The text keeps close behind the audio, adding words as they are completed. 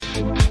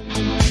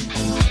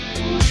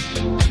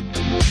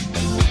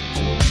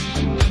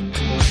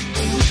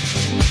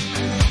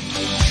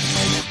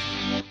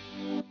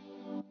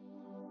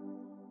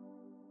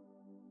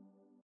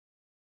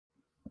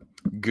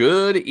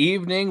Good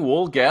evening,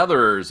 wool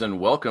gatherers, and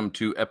welcome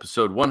to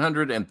episode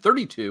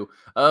 132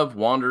 of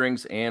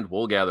Wanderings and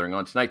Wool Gathering.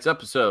 On tonight's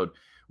episode,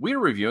 we are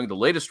reviewing the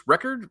latest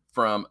record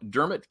from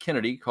Dermot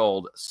Kennedy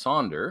called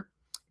Sonder,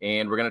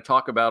 and we're going to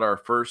talk about our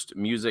first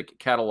music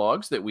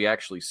catalogs that we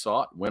actually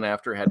sought, went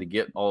after, had to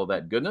get all of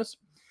that goodness.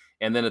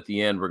 And then at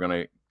the end, we're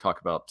going to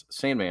talk about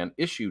Sandman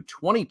issue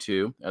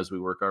 22 as we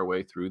work our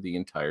way through the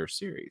entire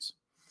series.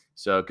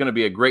 So it's going to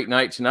be a great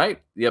night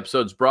tonight. The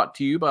episode's brought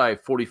to you by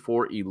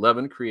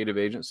 4411 Creative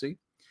Agency.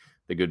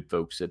 The good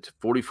folks at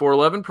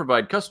 4411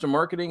 provide custom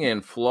marketing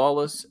and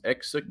flawless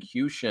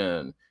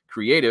execution.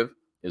 Creative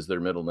is their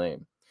middle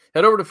name.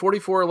 Head over to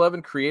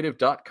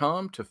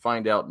 4411creative.com to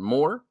find out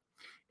more.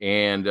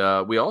 And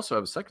we also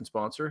have a second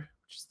sponsor,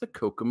 which is the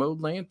Kokomo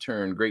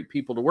Lantern. Great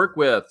people to work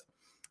with.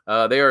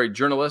 They are a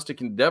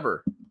journalistic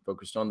endeavor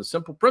focused on the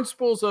simple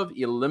principles of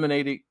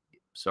eliminating.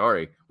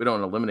 Sorry, we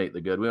don't eliminate the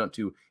good. We want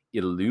to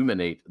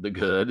illuminate the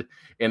good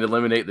and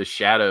eliminate the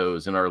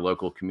shadows in our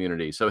local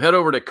community. So head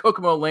over to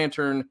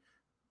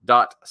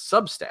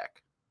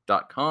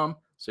kokomolantern.substack.com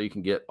so you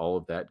can get all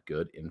of that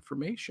good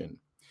information.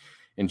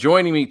 And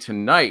joining me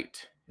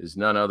tonight is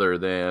none other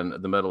than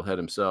the Metalhead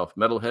himself,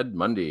 Metalhead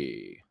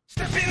Monday.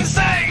 Step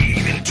inside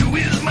into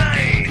his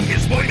mind.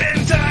 It's boy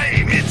band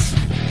time. It's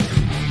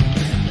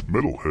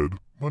Metalhead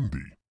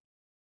Monday.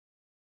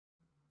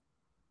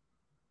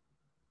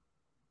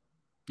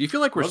 Do you feel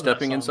like we're Love that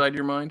stepping song. inside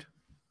your mind?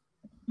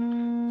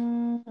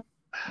 Do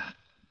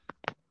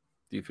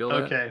you feel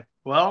that? Okay.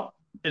 Well,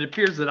 it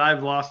appears that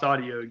I've lost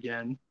audio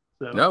again.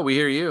 So No, we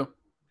hear you.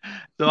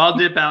 So I'll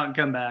dip out and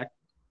come back.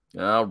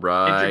 All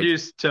right.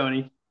 Introduce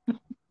Tony.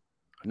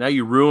 Now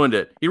you ruined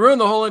it. You ruined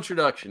the whole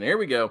introduction. Here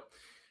we go.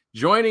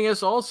 Joining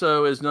us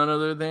also is none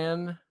other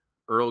than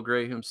Earl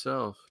Grey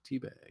himself,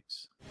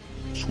 Teabags.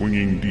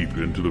 Swinging deep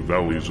into the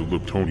valleys of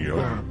Liptonia.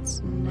 That's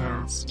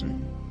nasty.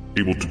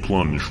 Able to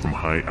plunge from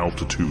high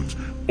altitudes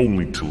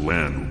only to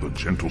land with a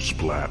gentle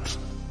splat.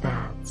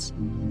 That's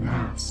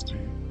nasty.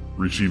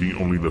 Receiving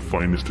only the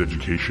finest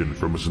education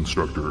from his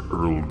instructor,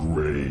 Earl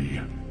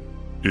Grey.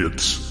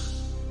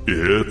 It's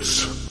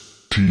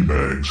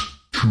Teabags.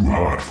 Too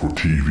hot for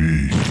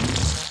TV.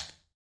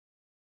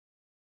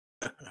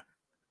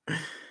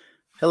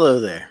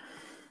 Hello there.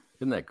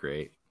 Isn't that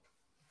great?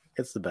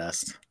 It's the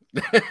best.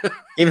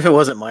 Even if it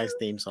wasn't my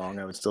theme song,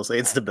 I would still say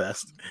it's the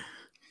best.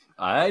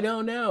 I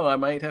don't know. I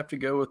might have to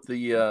go with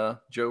the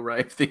Joe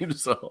Rife theme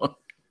song.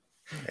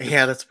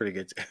 Yeah, that's pretty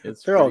good.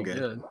 They're all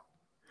good.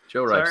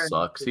 Joe Rife Sorry.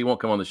 sucks. He won't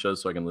come on the show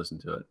so I can listen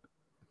to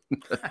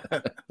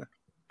it.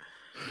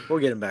 We'll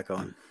get him back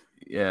on.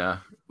 Yeah.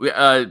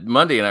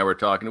 Monday and I were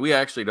talking. We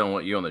actually don't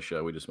want you on the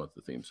show. We just want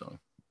the theme song.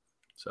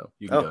 So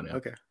you can go now.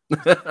 Okay.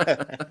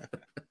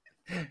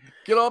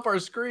 Get off our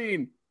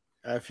screen.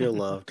 I feel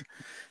loved.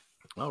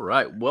 All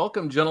right.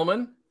 Welcome,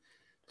 gentlemen,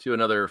 to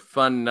another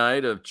fun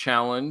night of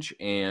challenge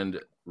and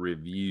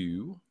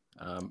review.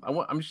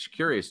 I'm just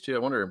curious, too. I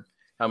wonder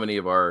how many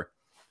of our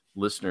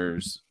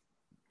listeners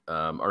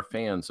are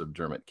fans of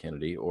Dermot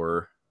Kennedy,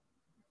 or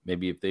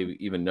maybe if they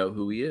even know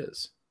who he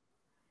is.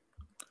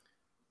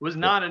 Was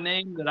not a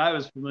name that I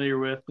was familiar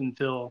with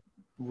until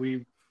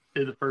we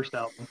did the first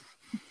album.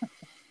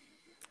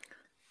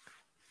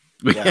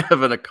 We Yeah.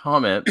 have a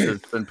comment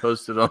that's been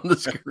posted on the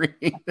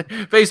screen.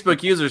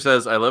 Facebook user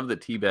says, I love that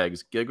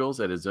Teabags giggles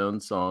at his own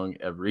song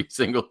every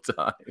single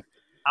time.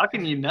 How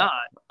can you not?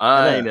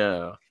 I Yeah.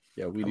 know.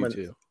 Yeah, we do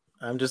too.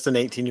 I'm just an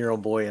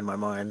 18-year-old boy in my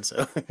mind,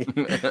 so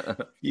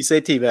you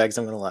say Teabags,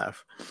 I'm going to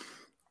laugh.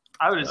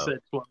 I would have Oh. said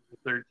 12 or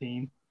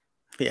 13.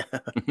 Yeah.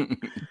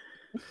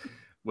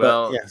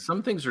 Well, yeah.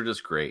 some things are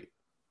just great.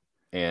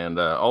 And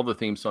all the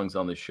theme songs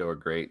on this show are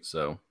great.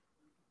 So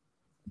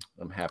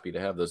I'm happy to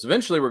have those.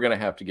 Eventually, we're going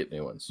to have to get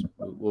new ones.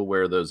 We'll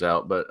wear those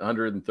out. But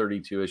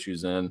 132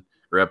 issues in,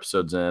 or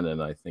episodes in,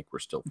 and I think we're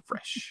still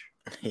fresh.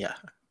 Yeah.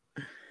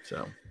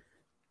 So,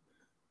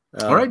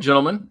 all right,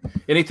 gentlemen.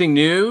 Anything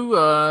new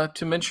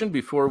to mention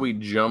before we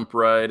jump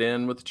right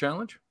in with the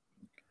challenge?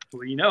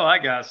 Well, you know I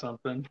got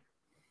something.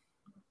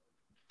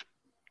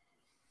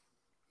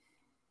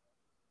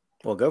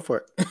 Well, go for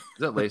it. Is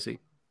that Lacey?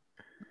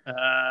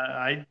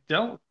 I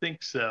don't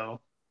think so.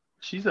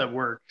 She's at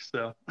work,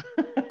 so.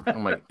 Oh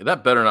my!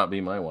 That better not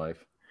be my wife.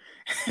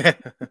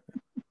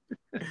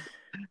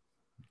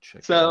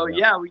 Check So that out.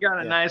 yeah, we got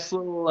a Yeah. nice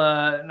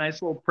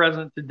little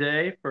present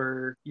today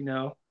for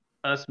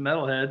us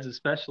metalheads,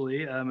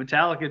 especially.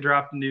 Metallica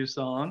dropped a new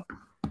song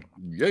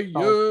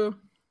Yeah.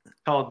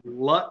 called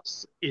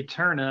Lux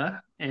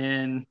Eterna,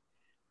 and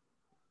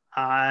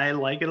I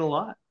like it a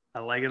lot.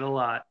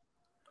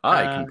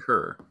 I Uh,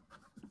 concur.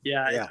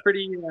 Yeah, Yeah. it's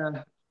pretty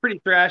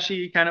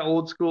thrashy, kind of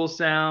old school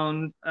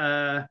sound.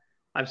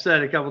 I've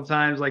said a couple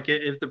times, like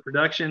if the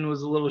production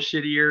was a little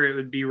shittier, it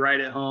would be Right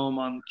at Home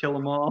on Kill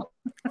 'Em All.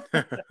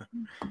 If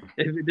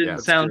it didn't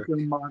that's sound true.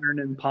 so modern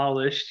and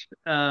polished.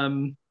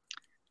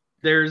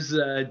 There's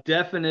a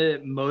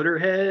definite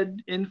Motorhead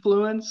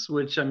influence,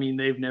 which I mean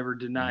they've never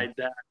denied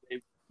that.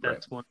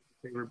 That's one of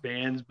their favorite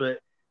bands,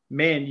 but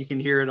man, you can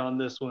hear it on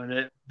this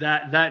one.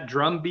 That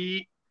drum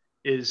beat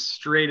is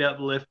straight up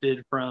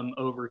lifted from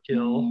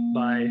Overkill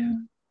by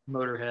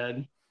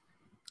Motorhead.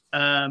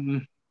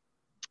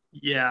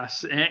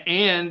 Yes,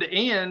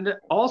 and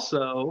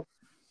also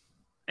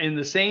in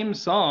the same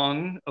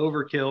song,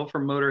 Overkill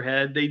from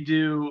Motorhead, they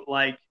do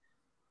like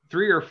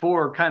 3 or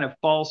 4 kind of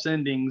false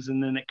endings,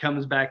 and then it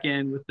comes back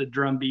in with the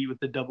drum beat with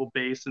the double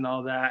bass and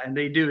all that. And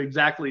they do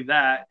exactly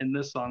that in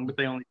this song, but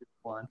they only do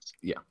it once.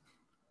 Yeah.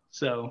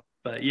 So,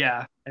 but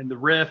yeah, and the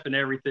riff and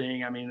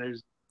everything. I mean, there's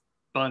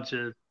a bunch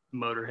of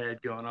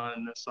Motorhead going on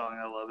in this song.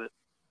 I love it.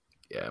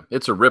 Yeah,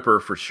 it's a ripper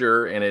for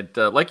sure. And it,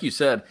 like you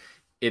said,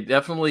 it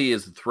definitely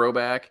is a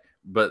throwback,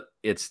 but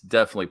it's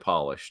definitely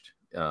polished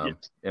in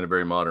a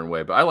very modern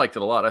way. But I liked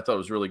it a lot. I thought it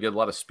was really good. A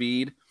lot of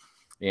speed.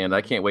 And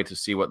I can't wait to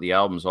see what the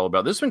album's all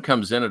about. This one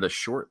comes in at a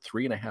short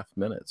 3.5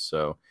 minutes.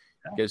 So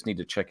you guys need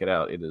to check it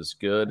out. It is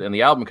good. And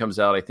the album comes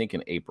out, I think,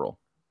 in April.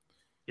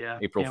 Yeah.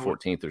 April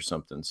 14th or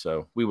something.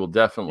 So we will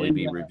definitely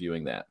be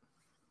reviewing that.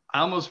 I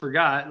almost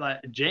forgot.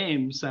 Like,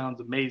 James sounds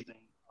amazing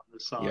on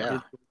this song. Yeah.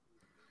 It's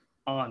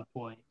on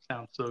point.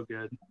 Sounds so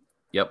good.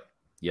 Yep.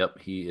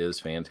 He is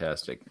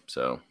fantastic.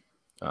 So,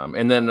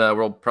 and then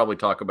we'll probably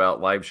talk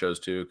about live shows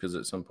too, because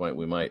at some point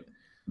we might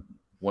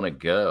want to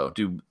go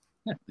do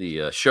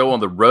the show on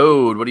the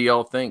road. What do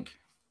y'all think?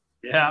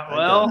 Yeah,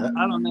 well,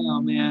 I don't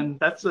know, man.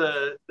 That's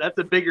a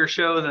bigger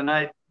show than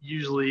I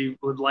usually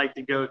would like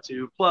to go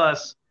to.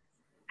 Plus,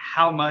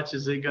 how much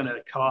is it going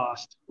to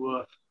cost?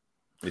 Woof.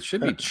 It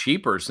should be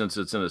cheaper since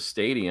it's in a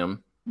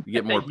stadium. You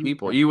get more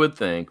people, you would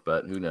think,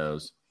 but who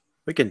knows?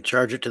 We can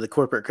charge it to the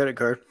corporate credit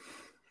card.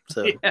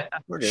 So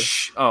we're good.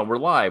 Shh. Oh, we're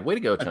live. Way to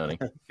go, Tony.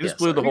 You just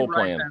blew the whole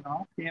plan.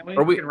 Off, can't we?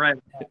 Or We can write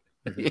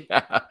it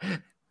off.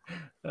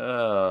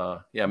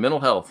 Yeah. Mental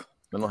health.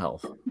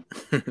 Metal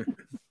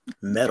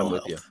I'm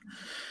with health.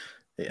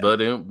 you.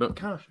 Yeah. But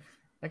gosh,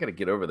 I got to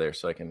get over there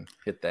so I can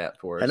hit that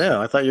for us. I know.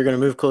 I thought you were going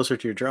to move closer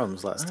to your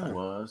drums last I time.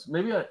 was.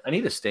 Maybe I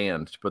need a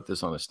stand to put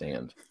this on a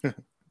stand.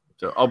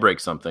 So I'll break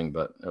something,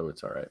 but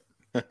it's all right.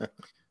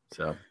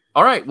 So,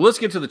 all right, well, let's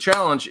get to the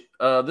challenge.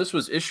 This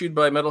was issued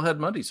by Metalhead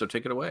Monday, so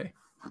take it away.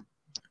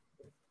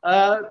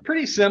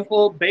 Pretty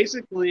simple.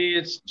 Basically,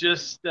 it's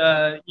just,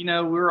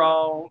 we're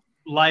all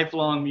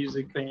lifelong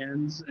music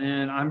fans,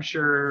 and I'm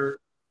sure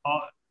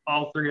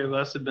all 3 of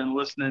us have been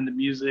listening to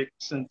music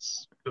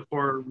since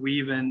before we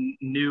even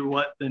knew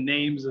what the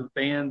names of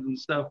bands and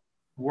stuff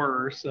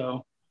were.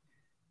 So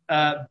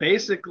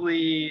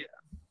basically,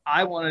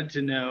 I wanted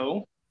to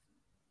know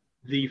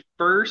the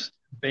first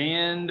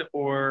band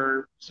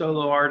or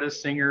solo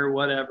artist, singer,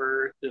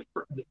 whatever, the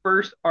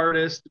first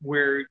artist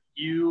where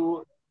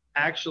you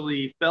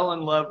actually fell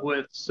in love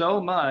with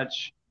so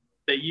much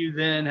that you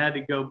then had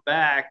to go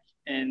back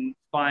and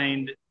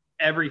find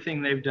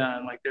everything they've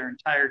done, like their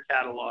entire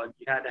catalog.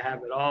 You had to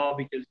have it all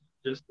because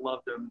you just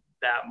loved them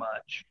that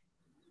much.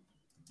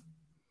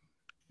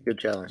 Good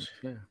challenge.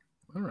 Yeah.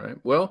 All right.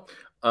 Well,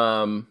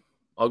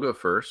 I'll go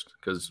first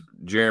because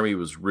Jeremy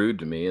was rude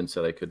to me and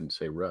said I couldn't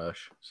say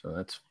Rush, so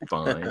that's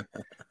fine.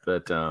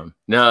 But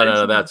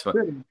no, that's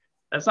fine.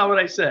 That's not what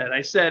I said.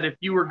 I said if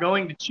you were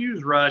going to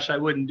choose Rush, I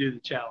wouldn't do the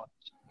challenge.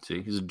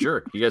 See, he's a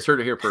jerk. You guys heard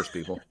it here first,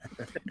 people.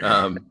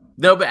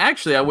 No, but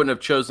actually, I wouldn't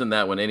have chosen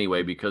that one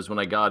anyway because when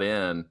I got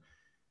in,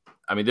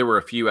 I mean, there were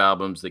a few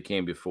albums that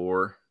came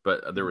before,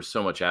 but there was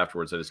so much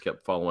afterwards. I just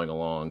kept following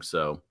along.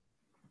 So,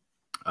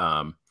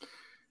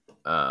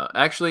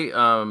 actually,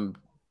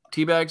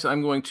 Teabags,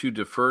 I'm going to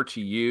defer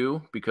to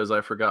you because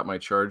I forgot my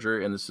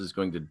charger, and this is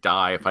going to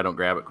die if I don't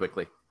grab it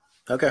quickly.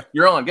 Okay.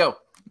 You're on. Go.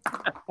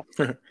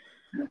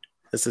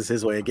 This is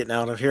his way of getting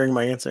out of hearing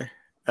my answer.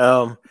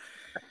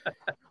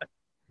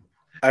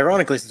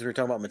 Ironically, since we were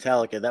talking about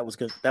Metallica, that was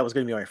going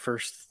to be my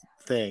first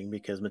thing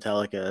because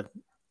Metallica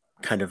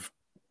kind of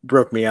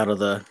broke me out of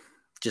the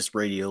just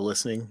radio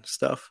listening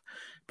stuff,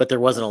 but there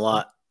wasn't a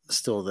lot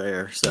still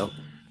there. So,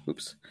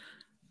 oops.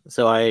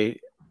 So I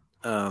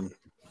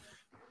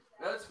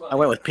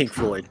went with Pink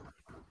Floyd,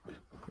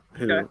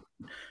 and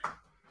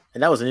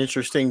that was an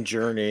interesting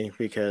journey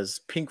because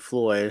Pink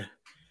Floyd,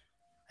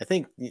 I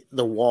think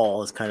The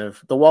Wall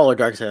or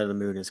Dark Side of the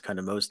Moon is kind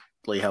of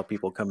mostly how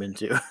people come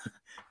into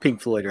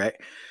Pink Floyd, right?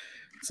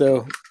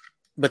 So,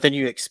 but then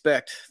you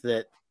expect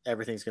that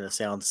everything's going to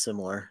sound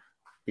similar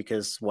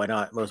because why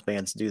not? Most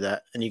bands do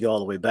that. And you go all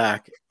the way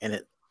back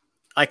and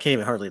I can't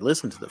even hardly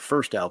listen to the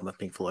first album of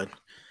Pink Floyd.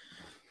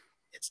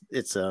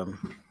 It's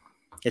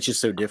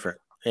just so different.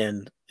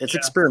 And it's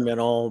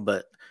experimental,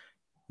 but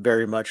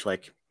very much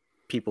like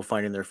people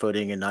finding their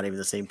footing and not even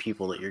the same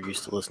people that you're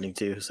used to listening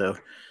to. So,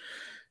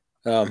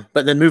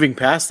 but then moving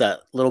past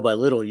that, little by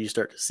little, you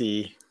start to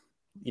see,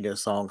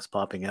 songs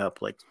popping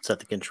up like Set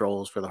the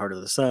Controls for the Heart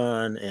of the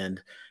Sun and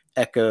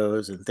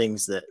Echoes and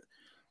things that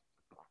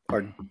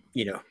are,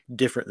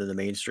 different than the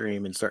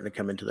mainstream and starting to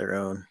come into their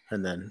own.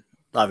 And then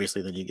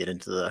obviously then you get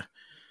into the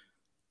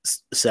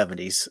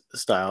 70s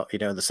style, the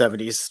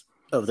 70s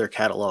of their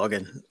catalog.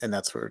 And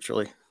that's where it's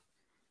really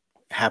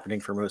happening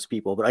for most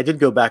people. But I did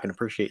go back and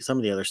appreciate some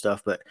of the other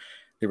stuff, but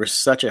there was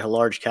such a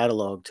large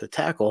catalog to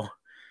tackle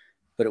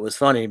But it was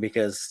funny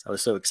because I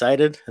was so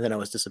excited, and then I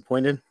was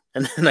disappointed,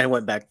 and then I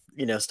went back,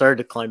 started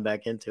to climb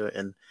back into it,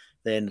 and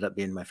they ended up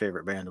being my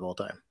favorite band of all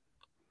time.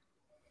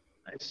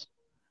 Nice.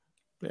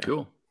 Yeah.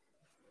 Cool.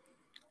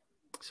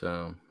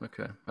 So,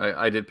 okay.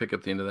 I did pick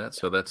up the end of that,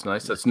 so that's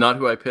nice. That's not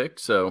who I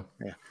picked, so.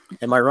 Yeah.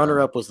 And my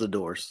runner-up was The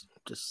Doors.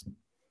 Just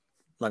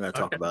not going to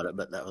talk Okay. about it,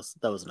 but that was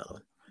another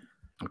one.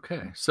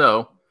 Okay.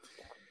 So,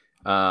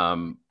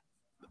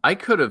 I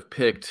could have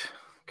picked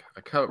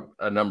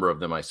a number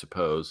of them, I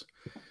suppose.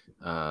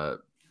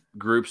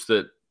 Groups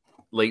that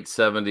late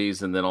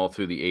 70s and then all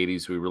through the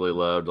 80s we really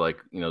loved, like,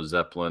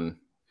 Zeppelin.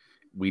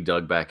 We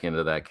dug back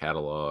into that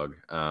catalog.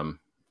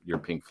 Your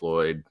Pink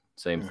Floyd,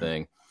 same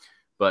thing.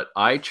 But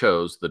I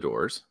chose The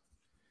Doors.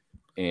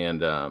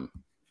 And I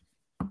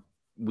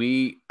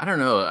don't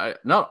know,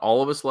 not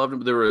all of us loved them,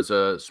 but there was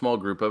a small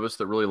group of us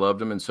that really loved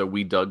them. And so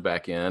we dug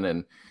back in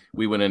and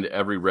we went into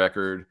every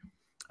record.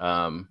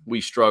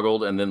 We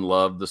struggled and then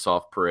loved The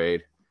Soft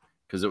Parade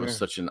because it was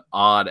such an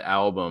odd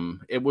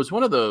album. It was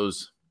one of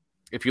those,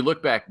 if you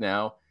look back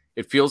now,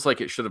 it feels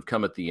like it should have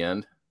come at the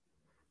end.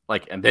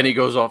 And then he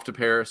goes off to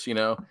Paris,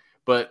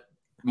 But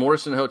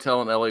Morrison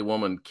Hotel and LA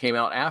Woman came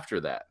out after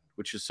that,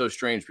 which is so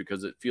strange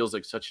because it feels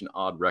like such an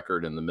odd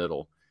record in the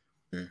middle.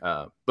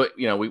 But,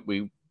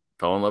 we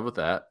fell in love with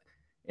that.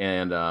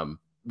 And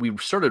we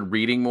started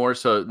reading more.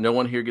 So No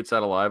One Here Gets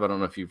Out Alive. I don't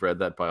know if you've read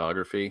that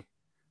biography.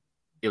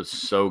 It was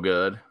so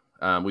good.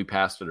 We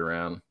passed it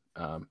around.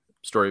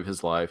 Story of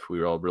his life.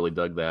 We all really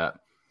dug that.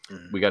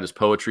 We got his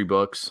poetry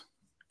books.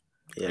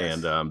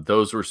 Yes. And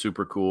those were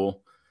super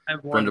cool. I A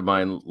have friend of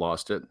mine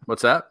lost it.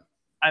 What's that?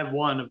 I have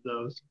one of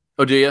those.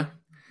 Oh, do you?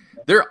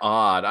 They're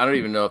odd. I don't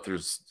even know if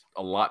there's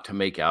a lot to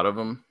make out of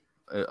them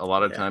a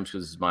lot of times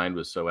because his mind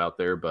was so out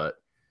there, but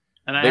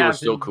And I they were have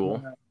still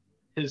cool.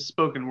 His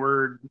spoken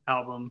word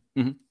album.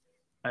 Mhm.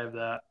 I have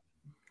that.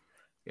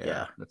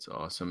 Yeah, that's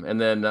awesome. And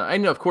then I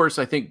know, of course,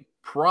 I think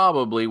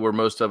probably where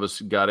most of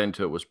us got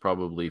into it was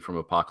probably from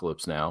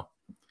Apocalypse Now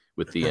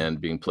with the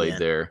end being played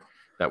there.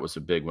 That was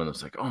a big one. It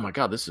was like, oh my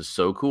God, this is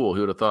so cool.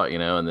 Who would have thought,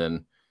 And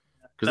then,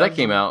 because that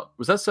came out,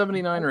 was that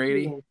 79 or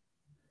 80?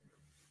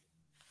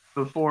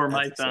 Before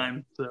my think so.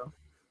 time. So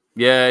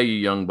Yeah, you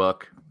young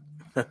buck.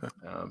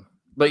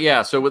 But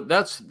yeah, so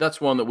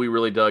that's one that we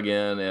really dug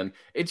in, and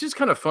it's just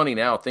kind of funny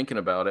now thinking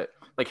about it.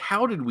 Like,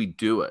 how did we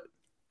do it?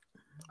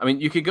 I mean,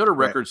 you could go to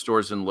record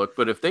stores and look,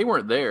 but if they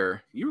weren't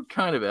there, you were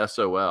kind of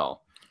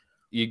SOL.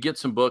 You get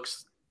some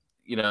books,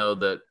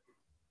 that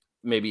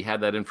maybe had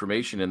that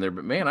information in there.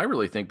 But man, I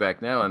really think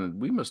back now, and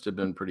we must have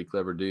been pretty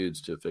clever dudes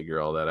to figure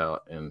all that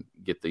out and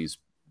get these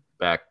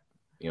back,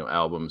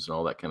 albums and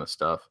all that kind of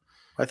stuff.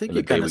 I think in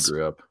you the day kind we of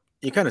grew up.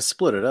 you kind of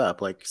split it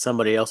up. Like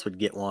somebody else would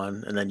get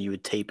one, and then you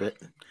would tape it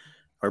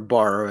or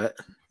borrow it.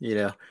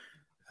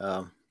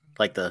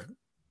 Like the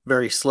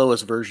very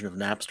slowest version of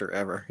Napster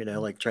ever.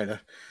 Like trying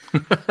to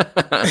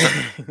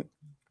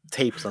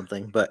tape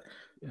something. But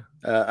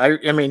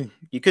I mean,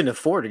 you couldn't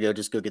afford to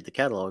just go get the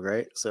catalog,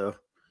 right? So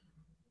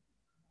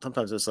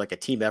sometimes it's like a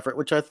team effort,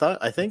 which I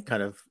think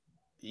kind of,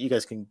 you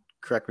guys can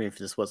correct me if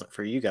this wasn't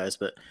for you guys,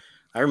 but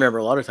I remember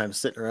a lot of times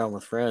sitting around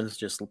with friends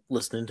just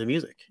listening to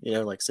music,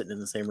 like sitting in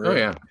the same room. Oh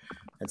yeah.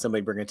 And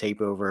somebody bring a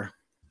tape over.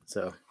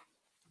 So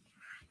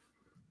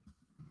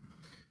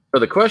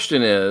the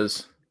question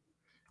is,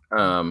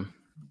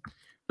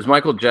 was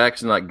Michael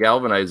Jackson not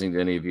galvanizing to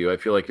any of you? I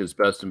feel like his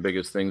best and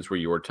biggest things were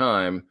your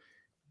time.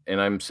 And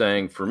I'm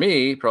saying for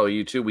me, probably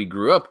you too, we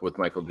grew up with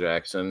Michael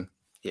Jackson.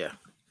 yeah.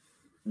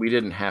 We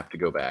didn't have to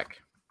go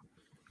back.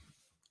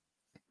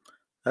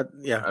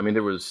 Yeah. I mean,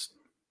 there was,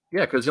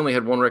 because he only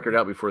had one record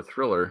out before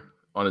Thriller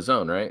on his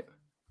own, right?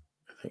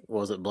 I think,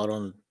 was it Blood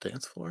on the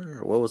Dance Floor?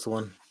 Or what was the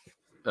one?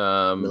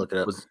 Let me look it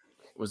up.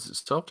 Was it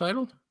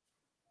self-titled?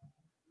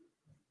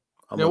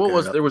 I'm No, what looking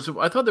was it up. there was?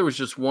 I thought there was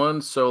just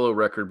one solo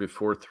record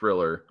before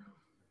Thriller,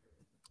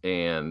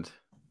 and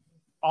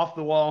Off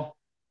the Wall.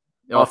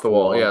 Off the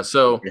Wall. Yeah.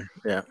 So,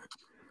 Yeah.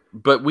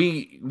 but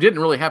we didn't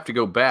really have to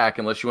go back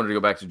unless you wanted to go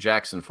back to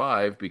Jackson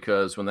 5,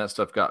 because when that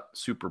stuff got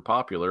super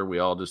popular, we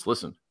all just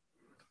listened.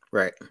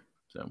 Right.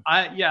 So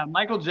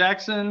Michael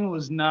Jackson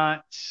was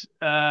not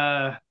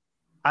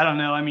I don't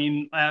know. I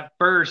mean, at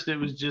first it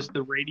was just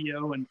the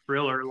radio and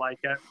Thriller. Like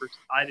at first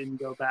I didn't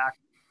go back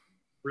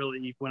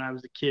really when I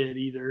was a kid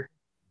either.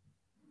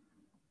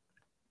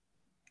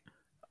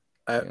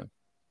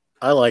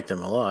 I liked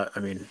him a lot. I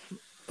mean,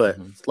 but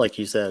like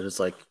you said, it's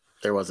like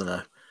there wasn't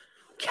a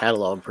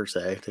catalog per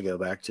se to go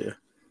back to.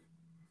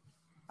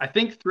 I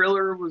think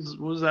Thriller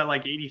was that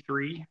like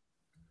 83.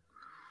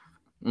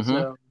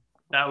 So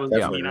that was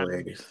Definitely I early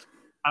mean, 80s.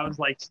 I was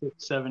like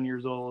 6-7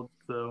 years old,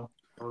 so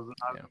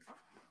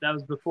that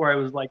was before I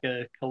was like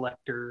a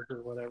collector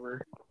or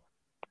whatever.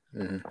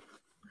 Mhm.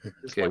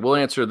 Just okay, like- we'll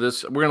answer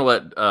this. We're gonna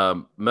let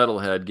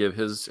Metalhead give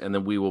his, and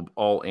then we will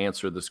all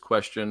answer this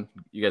question.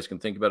 You guys can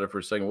think about it for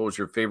a second. What was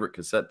your favorite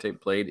cassette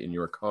tape played in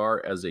your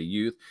car as a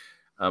youth?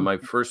 My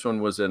first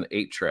one was an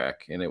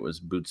 8-track, and it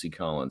was Bootsy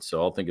Collins. So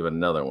I'll think of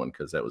another one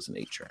because that was an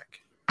 8-track.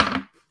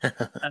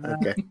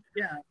 Okay.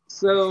 Yeah.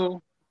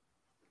 So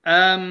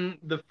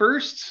The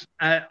first,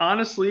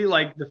 honestly,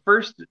 like the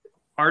first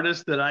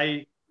artist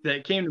that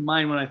came to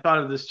mind when I thought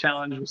of this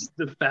challenge was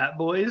the Fat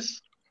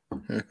Boys.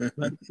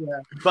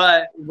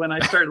 But when I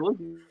started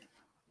looking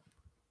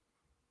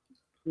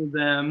at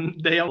them,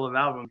 they all have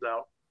albums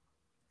out.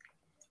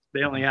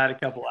 They only had a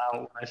couple out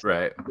when I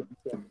started.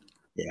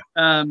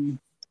 Right.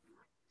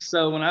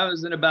 So when I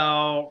was in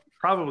about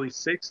probably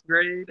 6th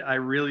grade, I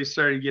really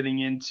started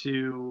getting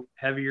into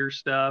heavier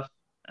stuff,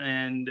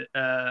 and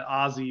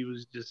Ozzy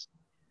was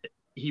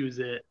he was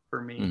it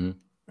for me.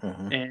 Mm-hmm.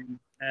 Mhm.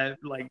 And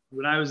like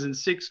when I was in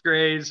 6th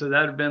grade, so that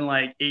would have been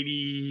like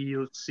 80,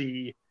 let's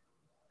see,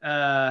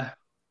 80,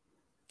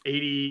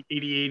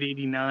 88,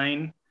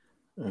 89.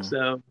 Mhm.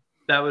 So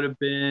that would have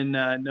been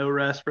No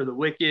Rest for the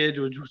Wicked,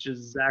 which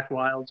is Zakk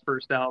Wylde's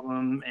first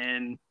album.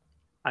 And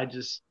I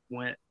just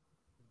went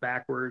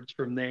backwards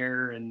from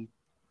there, and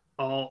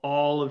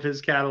all of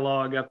his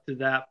catalog up to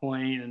that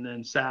point, and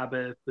then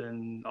Sabbath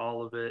and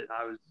all of it.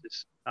 I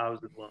was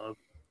in love.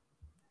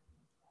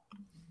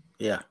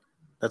 Yeah,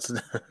 that's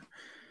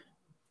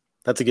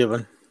a good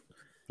one.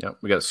 Yeah,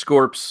 we got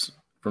Scorps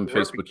from the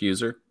Scorpion. Facebook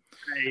user.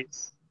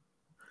 Nice.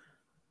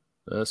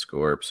 The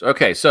Scorps.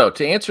 Okay, so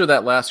to answer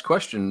that last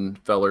question,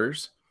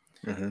 fellers,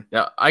 Mhm.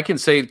 now I can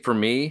say for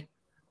me,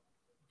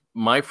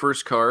 my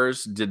first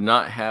cars did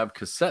not have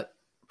cassette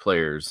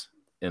players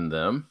in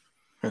them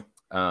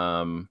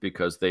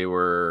because they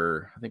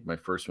were, I think my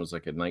first one was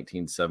like a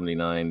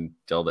 1979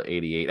 Delta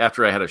 88.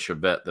 After I had a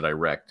Chevette that I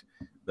wrecked,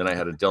 then I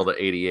had a Delta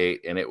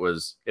 88, and it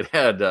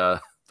had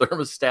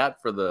thermostat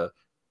for the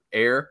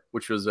air,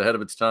 which was ahead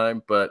of its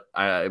time, but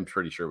I'm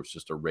pretty sure it was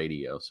just a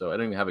radio. So I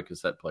didn't even have a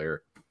cassette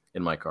player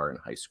in my car in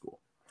high school,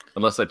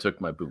 unless I took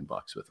my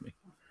boombox with me.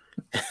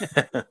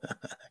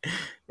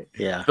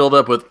 Yeah. Filled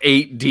up with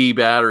 8D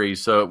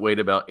batteries, so it weighed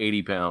about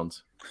 80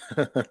 pounds.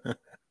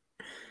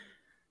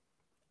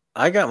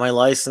 I got my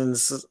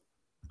license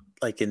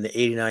like in the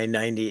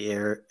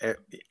 89-90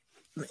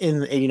 in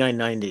the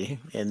 89-90,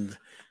 and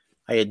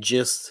I had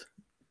just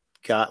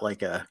got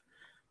like I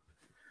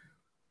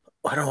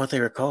don't know what they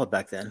were called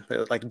back then,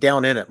 but like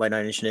Down In It by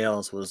Nine Inch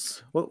Nails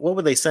was, what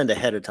would they send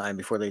ahead of time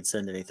before they'd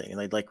send anything? And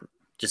they'd like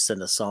just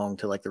send a song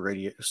to like the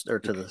radio or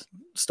to the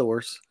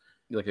stores.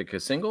 Like a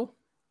single?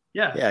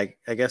 Yeah. Yeah,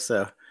 I guess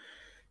so.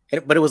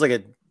 But it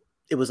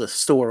was a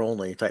store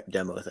only type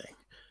demo thing.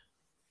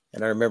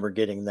 And I remember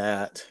getting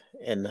that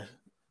and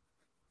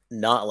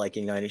not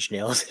liking Nine Inch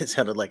Nails. It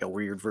sounded like a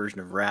weird version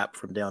of rap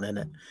from Down In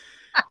It.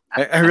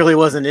 I really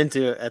wasn't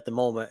into it at the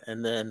moment.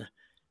 And then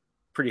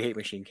Pretty Hate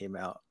Machine came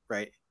out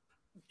right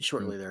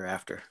shortly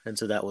thereafter. And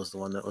so that was the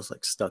one that was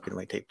like stuck in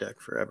my tape deck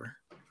forever.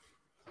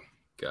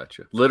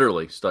 Gotcha.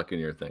 Literally stuck in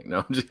your thing.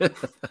 No,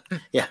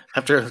 Yeah,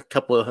 after a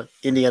couple of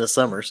Indiana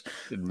summers,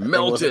 it it wasn't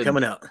melted.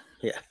 coming out.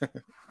 Yeah.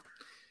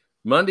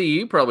 Monday,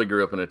 you probably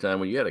grew up in a time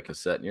when you had a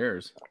cassette in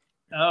yours.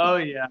 Oh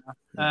yeah.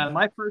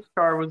 My first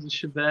car was a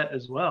Chevette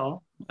as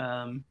well.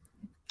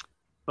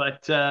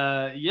 But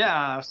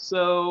yeah,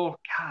 so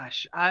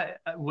gosh,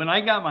 when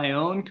I got my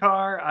own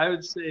car, I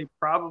would say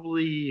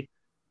probably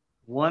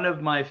one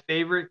of my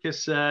favorite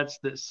cassettes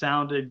that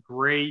sounded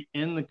great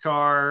in the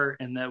car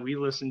and that we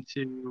listened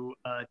to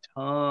a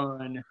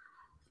ton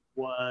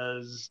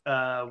was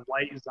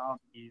White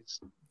Zombies.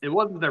 It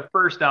wasn't their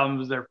first album, it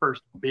was their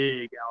first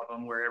big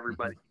album where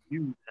everybody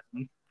knew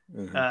them.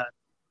 Mhm.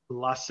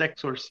 La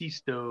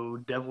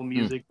Sexorcisto, Devil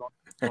Music,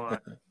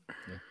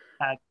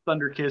 had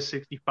Thunder Kiss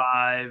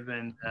 65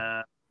 and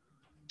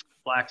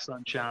Black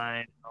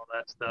Sunshine and all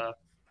that stuff.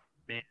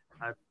 Man,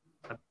 I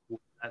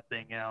pulled that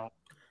thing out.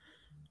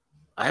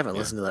 I haven't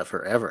listened to that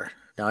forever.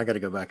 Now I got to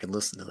go back and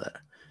listen to that.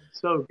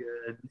 So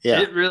good.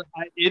 Yeah.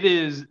 It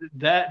is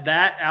that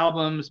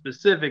album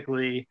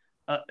specifically.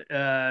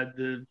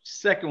 The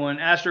second one,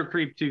 Astro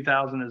Creep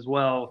 2000 as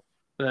well,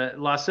 but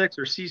La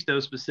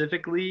Sexorcisto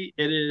specifically,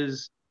 it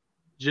is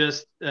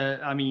just.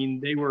 I mean,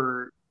 they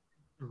were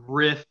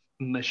riff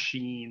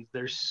machines.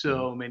 There's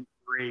so many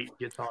great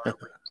guitar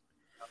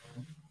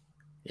riffs.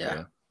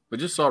 Yeah. We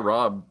just saw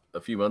Rob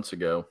a few months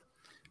ago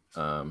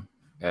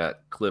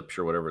at Clips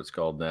or whatever it's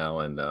called now,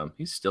 and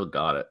he's still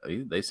got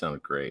it. They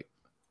sounded great.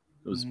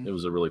 It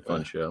was a really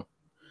fun show.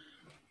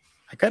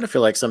 I kind of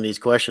feel like some of these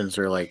questions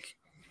are like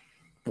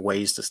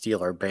ways to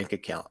steal our bank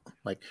account.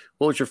 Like,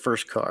 what was your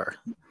first car?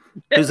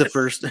 Who's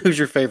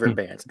your favorite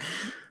band?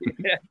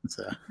 Yeah.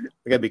 So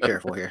we gotta be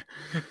careful here.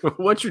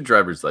 What's your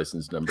driver's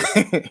license number?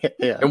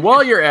 Yeah. And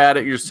while you're at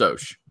it, your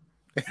Soch.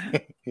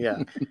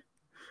 Yeah.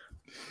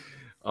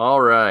 All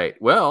right.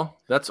 Well,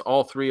 that's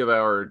all three of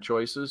our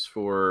choices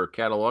for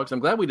catalogs. I'm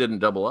glad we didn't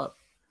double up.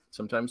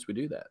 Sometimes we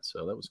do that,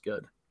 so that was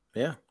good.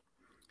 Yeah.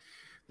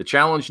 The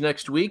challenge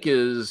next week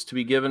is to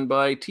be given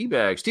by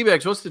Teabags.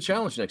 Teabags, what's the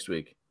challenge next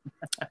week?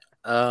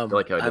 I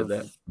like how I did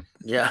that.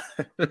 Yeah.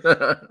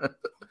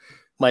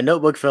 My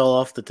notebook fell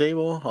off the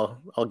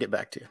table. I'll get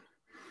back to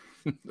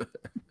you.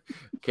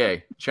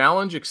 Okay.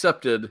 Challenge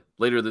accepted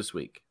later this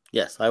week.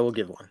 Yes, I will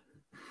give one.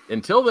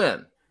 Until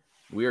then,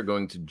 we are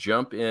going to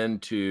jump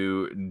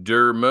into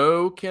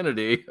Dermot.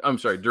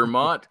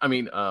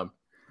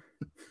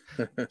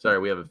 Sorry,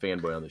 we have a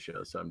fanboy on the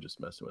show, so I'm just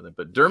messing with it.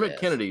 But Dermot Yes.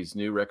 Kennedy's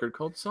new record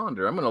called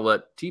Sonder. I'm going to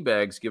let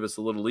Teabags give us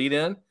a little lead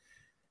in,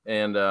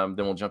 and then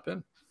we'll jump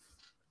in.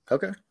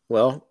 Okay.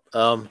 Well,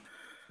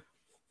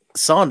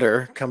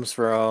 Sonder comes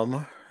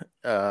from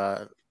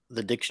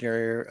the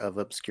Dictionary of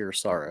Obscure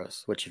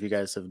Sorrows, which if you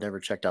guys have never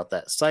checked out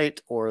that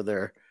site or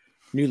their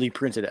newly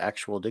printed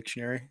actual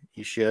dictionary,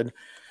 you should.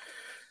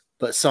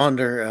 But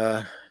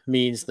Sonder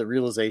means the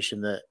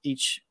realization that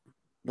each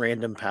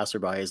random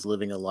passerby is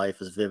living a life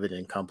as vivid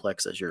and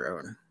complex as your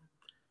own.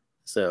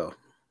 So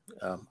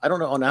I don't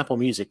know, on Apple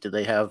Music, did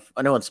they have,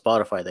 I know on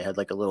Spotify they had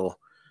like a little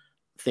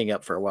thing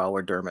up for a while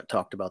where Dermot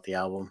talked about the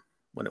album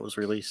when it was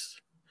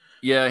released.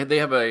 Yeah, they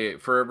have there's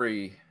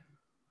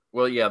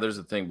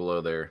a thing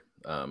below there.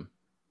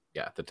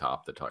 At the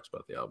top that talks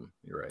about the album.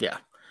 You're right. Yeah.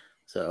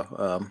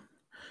 So,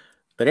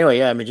 but anyway,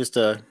 yeah, I mean, just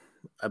I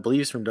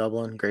believe he's from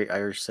Dublin, great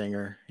Irish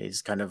singer.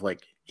 He's kind of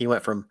like, he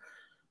went from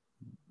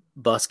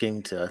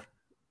busking to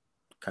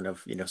kind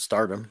of,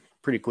 stardom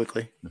pretty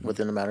quickly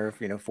within a matter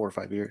of, 4 or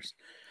 5 years.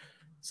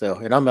 So,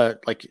 and I'm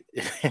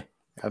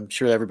I'm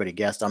sure everybody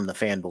guessed I'm the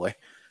fanboy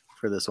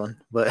for this one,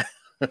 but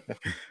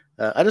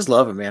I just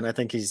love him, man. I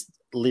think he's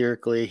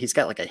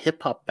got like a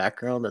hip hop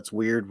background that's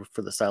weird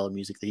for the style of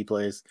music that he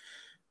plays.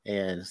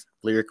 And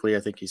lyrically, I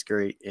think he's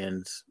great.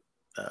 And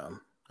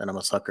I'm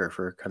a sucker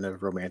for kind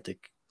of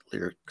romantic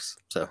lyrics.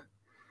 So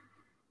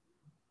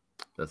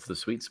that's the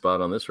sweet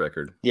spot on this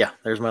record. Yeah,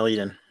 there's my lead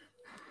in.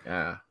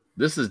 Yeah.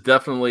 This is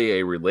definitely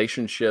a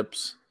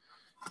relationships,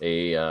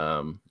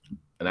 an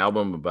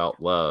album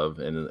about love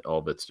and all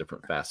of its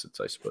different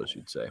facets, I suppose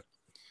you'd say.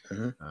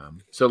 Mm-hmm.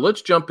 So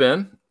let's jump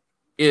in.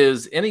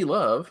 Is Any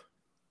Love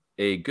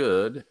a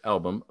good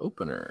album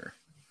opener?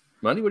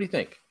 Monty, what do you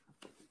think?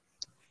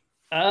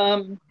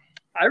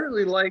 I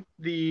really like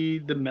the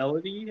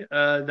melody.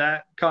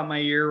 That caught my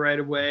ear right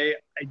away.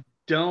 I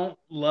don't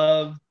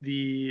love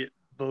the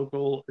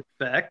vocal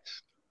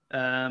effects.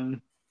 I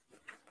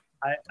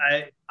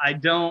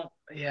don't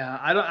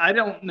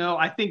know.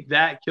 I think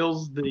that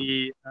kills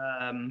the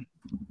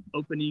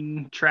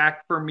opening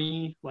track for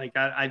me. Like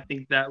I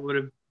think that would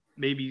have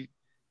maybe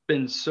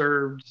been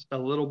served a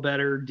little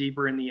better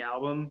deeper in the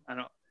album. I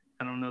don't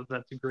know if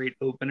that's a great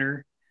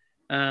opener.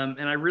 And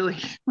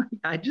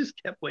I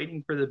just kept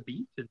waiting for the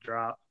beat to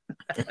drop.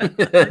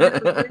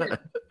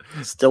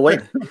 Still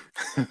waiting.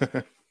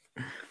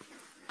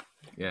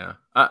 Yeah.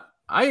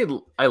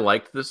 I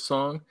liked this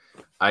song.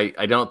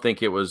 I don't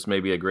think it was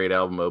maybe a great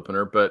album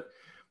opener, but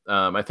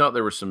I thought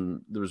there was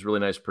really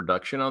nice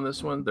production on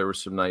this one. There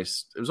was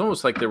it was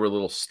almost like there were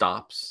little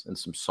stops and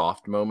some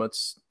soft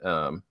moments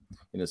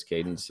in his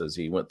cadence as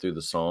he went through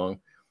the song.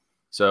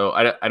 So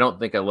I don't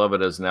think I love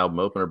it as an album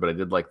opener, but I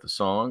did like the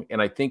song. And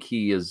I think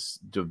he is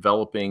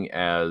developing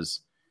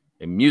as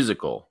a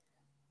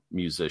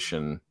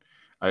musician.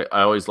 I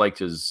always liked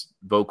his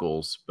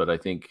vocals, but I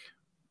think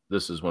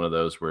this is one of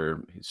those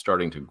where he's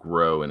starting to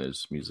grow in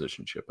his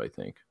musicianship, I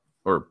think,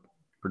 or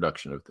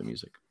production of the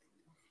music.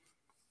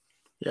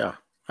 Yeah,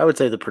 I would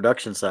say the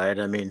production side.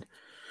 I mean,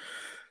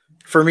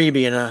 for me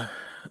being a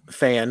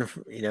fan,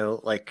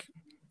 like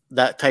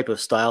that type of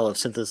style of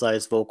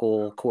synthesized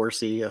vocal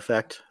chorusy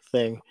effect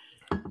thing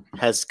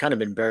has kind of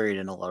been buried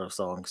in a lot of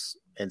songs.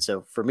 And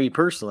so for me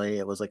personally,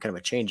 it was like kind of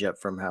a change up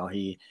from how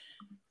he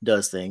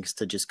does things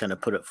to just kind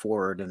of put it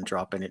forward and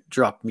drop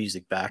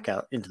music back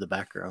out into the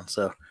background.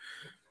 So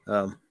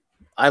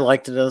I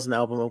liked it as an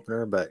album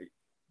opener, but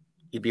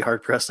you'd be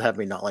hard pressed to have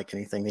me not like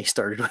anything they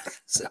started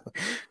with. So,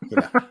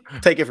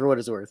 take it for what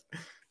it's worth.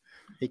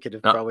 He could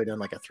have probably done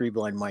like a 3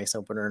 Blind Mice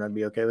opener and I'd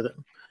be okay with it.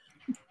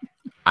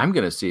 I'm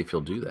going to see if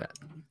he'll do that.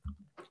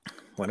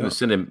 Why I'm not?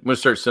 going to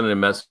start sending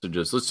him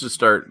messages. Let's just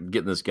start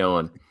getting this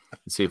going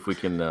and see if we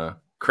can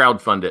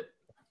crowdfund it.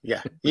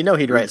 Yeah.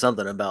 He'd write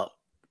something about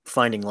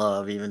finding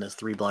love, even as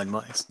 3 Blind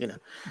Mice,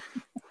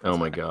 Oh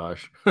my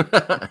gosh.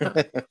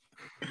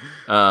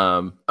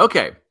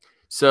 Okay.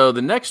 So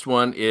the next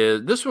one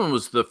is, this one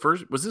was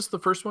was this the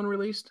first one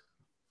released?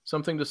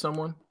 Something to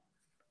Someone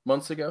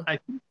months ago? I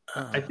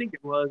think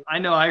it was. I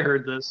know I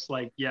heard this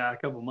a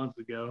couple months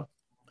ago.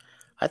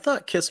 I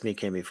thought Kiss Me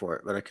came before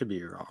it, but I could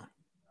be wrong.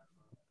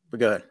 But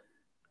go ahead.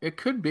 It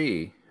could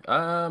be.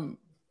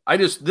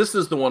 This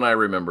is the one I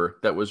remember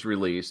that was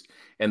released.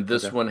 And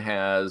this one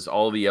has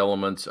all the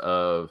elements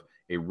of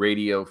a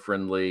radio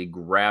friendly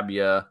grab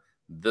ya.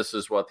 This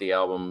is what the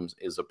album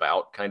is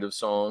about kind of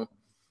song.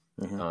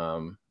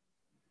 Mm-hmm.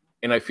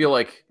 And I feel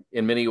like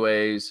in many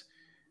ways,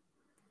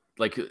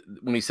 like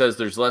when he says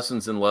there's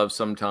lessons in love,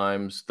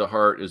 sometimes the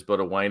heart is but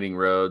a winding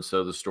road.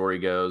 So the story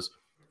goes,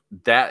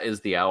 that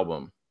is the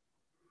album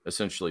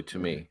essentially to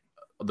me.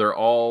 They're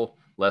all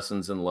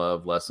lessons in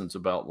love, lessons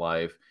about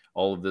life.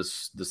 All of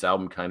this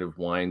album kind of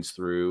winds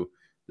through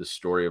the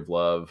story of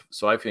love.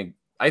 So I think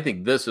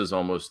this is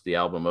almost the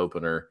album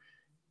opener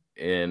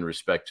in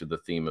respect to the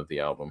theme of the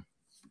album,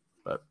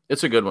 but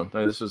it's a good one.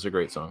 This is a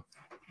great song.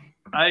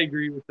 I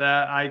agree with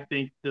that. I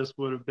think this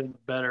would have been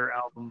a better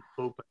album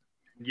opener.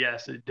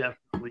 Yes, it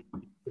definitely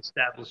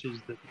establishes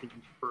the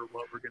theme for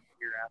what we're going to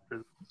hear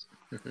after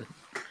this.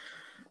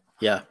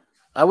 Yeah.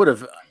 I would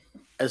have,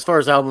 as far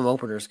as album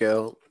openers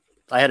go,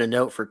 I had a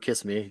note for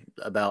Kiss Me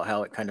about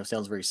how it kind of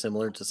sounds very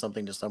similar to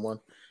Something to Someone.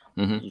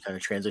 Mhm. You kind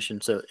of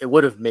transition. So it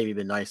would have maybe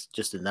been nice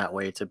just in that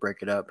way to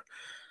break it up.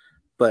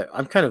 But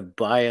I'm kind of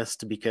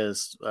biased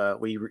because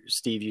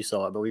Steve, you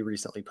saw it, but we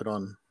recently put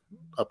on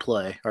a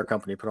play. Our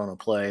company put on a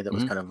play that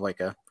was kind of like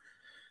a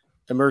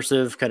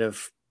immersive, kind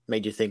of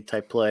made you think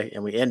type play.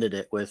 And we ended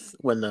it with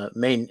when the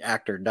main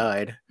actor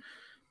died,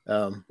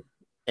 and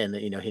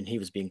he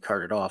was being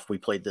carted off. We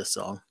played this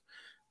song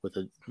with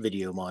a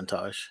video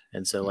montage.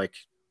 And so like,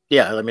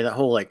 yeah, I mean, that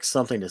whole like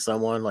Something to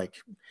Someone, like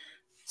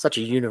such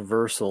a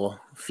universal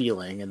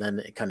feeling. And then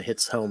it kind of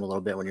hits home a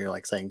little bit when you're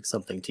like saying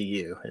something to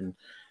you. And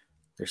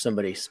there's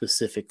somebody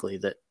specifically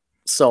that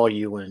saw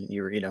you when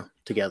you were,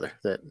 together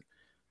that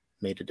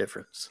made a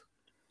difference.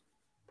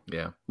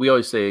 Yeah. We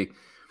always say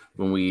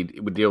when we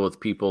would deal with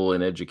people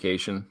in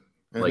education,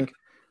 like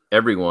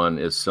everyone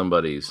is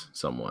somebody's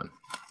someone,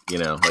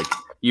 like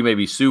you may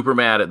be super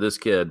mad at this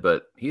kid,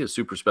 but he is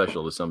super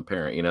special to some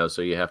parent,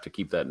 so you have to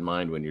keep that in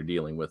mind when you're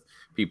dealing with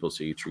people.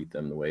 So you treat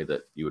them the way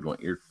that you would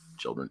want your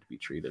children to be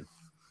treated.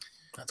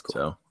 That's cool.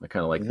 So I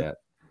kind of like that.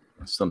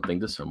 Something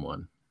to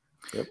Someone.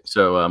 Yep.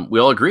 So we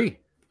all agree.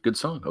 Good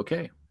song.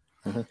 Okay.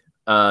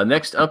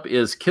 Next up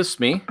is Kiss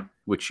Me,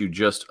 which you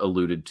just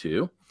alluded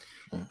to.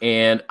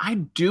 And I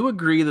do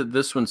agree that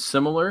this one's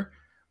similar,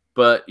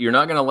 but you're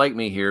not going to like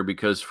me here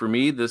because for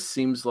me, this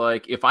seems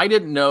like if I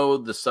didn't know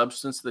the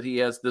substance that he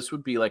has, this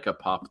would be like a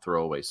pop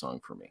throwaway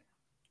song for me.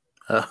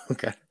 Oh,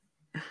 okay.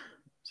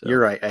 So, you're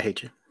right. I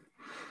hate you.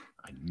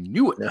 I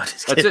knew it. No,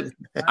 That's it.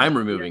 I'm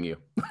removing you.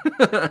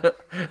 I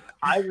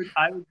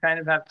would kind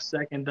of have to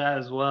second that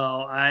as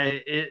well.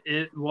 I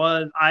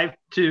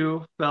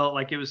too felt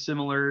like it was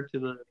similar to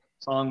the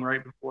song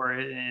right before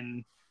it,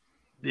 and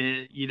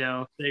they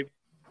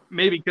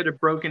maybe could have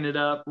broken it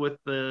up with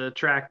the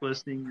track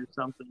listing or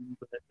something,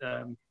 but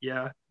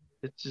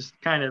it's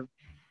just kind of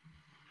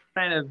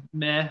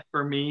meh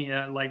for me.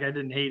 Like I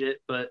didn't hate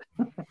it, but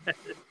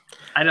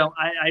I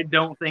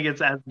don't think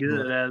it's as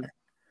good as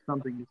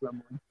Something to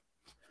Someone.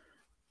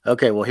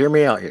 Okay, well, hear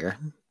me out here,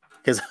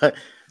 because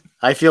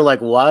I feel like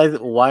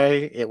why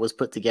it was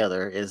put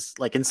together is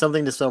like in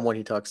Something to Someone,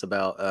 he talks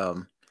about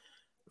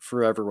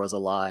forever was a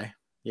lie,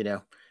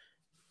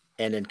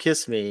 and in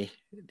Kiss Me,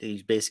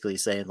 he's basically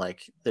saying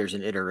like there's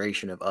an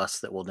iteration of us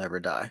that will never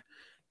die.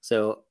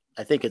 So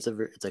I think it's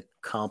a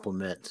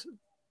compliment.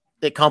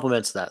 It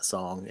complements that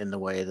song in the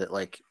way that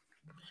like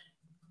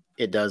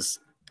it does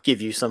give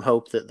you some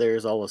hope that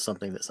there's always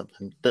something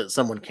that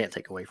someone can't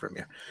take away from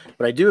you.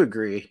 But I do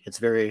agree, it's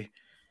very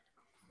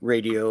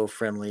radio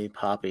friendly,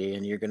 poppy,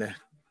 and you're gonna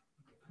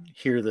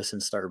hear this in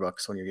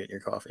Starbucks when you're getting your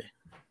coffee.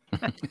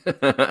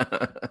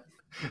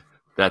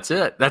 That's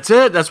it.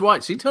 That's why.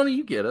 See, Tony,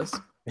 you get us.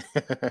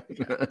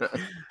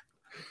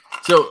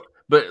 So,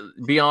 but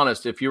be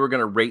honest, if you were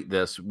going to rate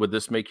this, would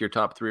this make your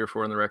top 3 or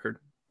 4 on the record?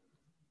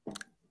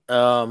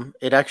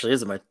 It actually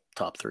is in my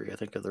top 3, I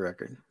think, of the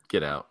record.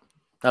 Get out.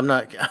 I'm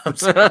Isn't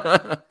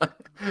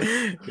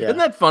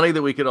that funny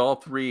that we could all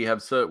 3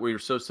 we were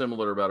so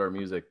similar about our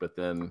music, but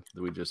then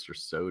we just are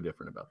so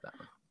different about that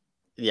one.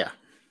 Yeah.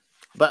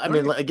 But I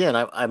mean, again,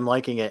 I'm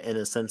liking it in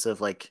a sense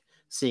of like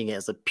seeing it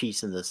as a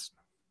piece in this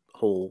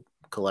whole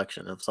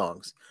collection of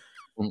songs.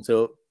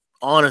 So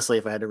honestly,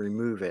 if I had to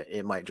remove it,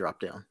 it might drop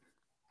down.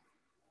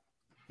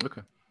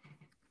 Okay.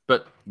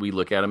 But we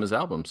look at them as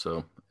albums,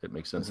 so it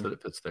makes sense that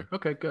it fits there.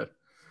 Okay, good.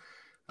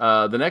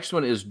 The next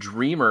one is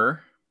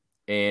Dreamer.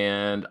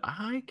 And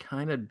I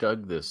kind of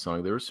dug this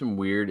song. There was some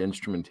weird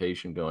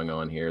instrumentation going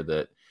on here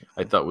that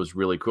I thought was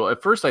really cool.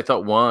 At first, I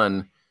thought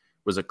one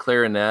was a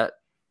clarinet,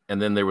 and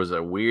then there was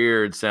a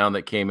weird sound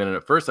that came in. And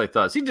at first, I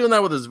thought, is he doing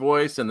that with his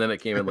voice? And then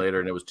it came in later,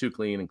 and it was too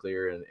clean and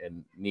clear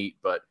and neat.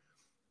 But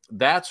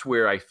that's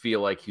where I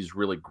feel like he's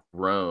really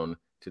grown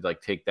to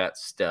like take that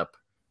step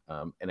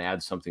and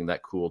add something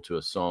that cool to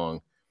a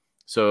song.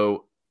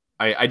 So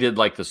I did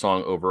like the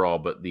song overall,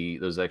 but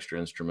those extra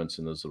instruments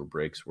and those little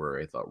breaks were,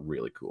 I thought,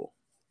 really cool.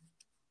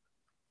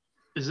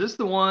 Is this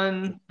the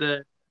one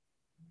that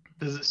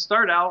does it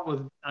start out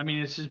with? I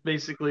mean, it's just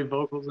basically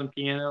vocals and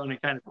piano, and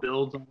it kind of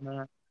builds on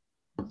that.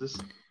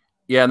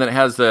 Yeah, and then it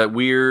has that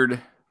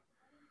weird.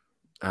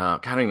 I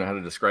don't even know how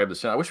to describe the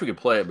sound. I wish we could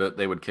play it, but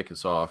they would kick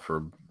us off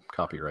for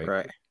copyright.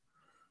 Right.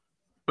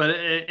 But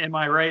am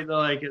I right though?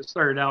 Like it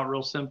started out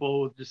real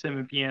simple with just him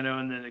and piano,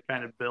 and then it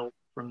kind of built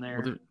from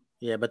there. Well,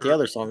 yeah, but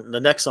the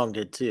next song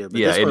did too. But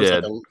yeah, it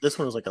did. This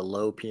one was like a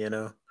low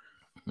piano.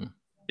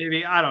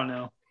 Maybe, I don't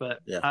know, but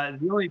yeah.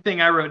 The only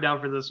thing I wrote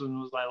down for this one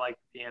was I like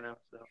the piano.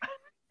 So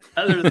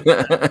other than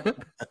that,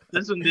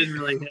 this one didn't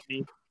really hit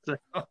me. So.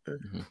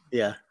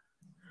 Yeah,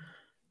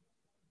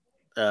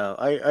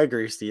 I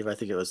agree, Steve. I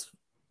think it was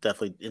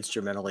definitely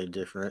instrumentally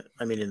different.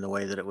 I mean, in the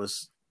way that it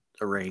was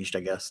arranged, I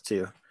guess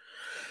too.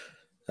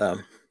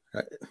 I'm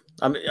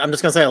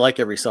just gonna say I like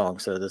every song,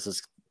 so this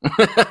is.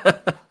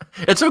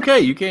 It's okay.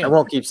 You can. I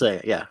won't keep saying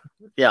it. Yeah.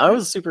 I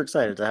was super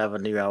excited to have a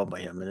new album by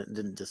him, and it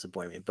didn't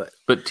disappoint me. But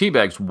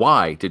Teabags,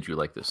 why did you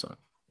like this song?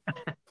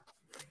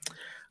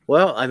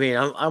 Well, I mean,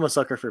 I'm a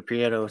sucker for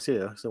piano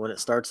too. So when it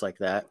starts like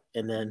that,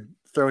 and then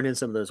throwing in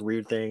some of those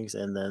weird things,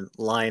 and then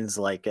lines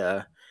like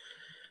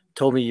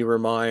 "Told me you were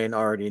mine,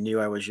 already knew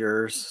I was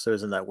yours." So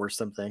isn't that worth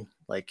something?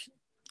 Like,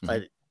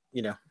 I,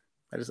 you know,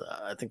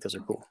 I think those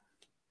are cool.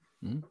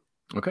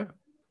 Okay,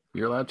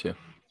 you're allowed to.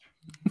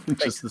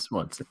 Just this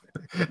once.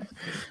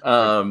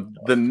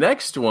 The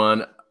next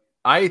one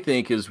I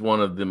think is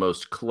one of the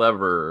most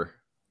clever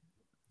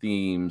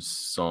themes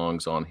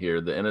songs on here,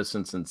 the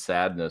Innocence and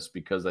Sadness,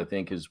 because I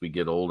think as we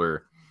get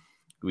older,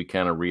 we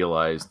kind of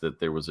realize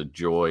that there was a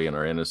joy in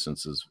our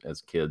innocence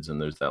as kids,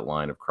 and there's that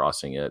line of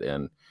crossing it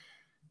and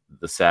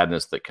the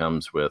sadness that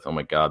comes with, oh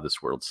my God,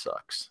 this world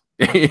sucks,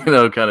 kind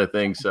of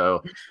thing.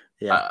 So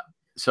Yeah.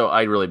 so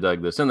I really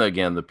dug this. And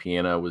again, the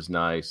piano was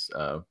nice.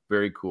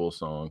 Very cool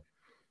song.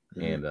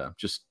 Mhm. And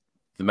just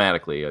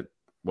thematically,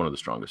 one of the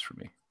strongest for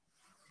me.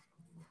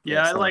 Yeah,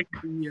 I Excellent. like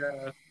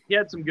the. He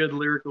had some good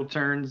lyrical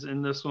turns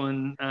in this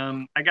one.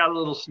 I got a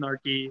little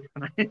snarky.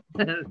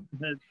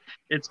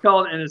 It's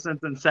called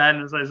Innocence and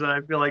Sadness. I said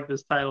I feel like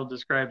this title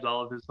describes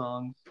all of his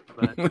songs.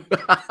 But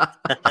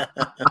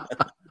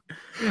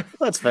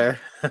That's fair.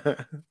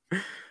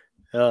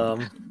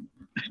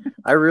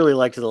 I really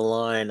liked the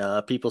line,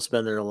 people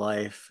spend their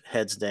life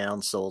heads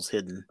down, souls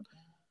hidden.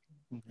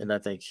 And I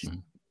think,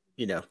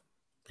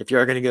 if you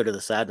are going to go to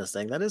the sadness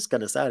thing, that is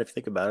kind of sad if you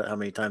think about it, how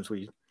many times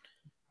we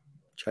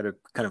try to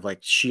kind of like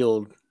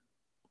shield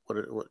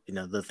what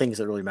the things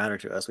that really matter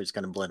to us. We just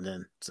kind of blend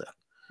in. So,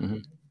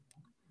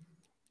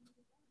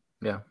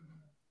 Yeah.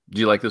 Do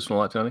you like this one a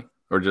lot, Tony?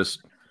 Or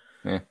just,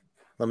 let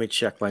me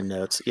check my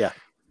notes. Yeah.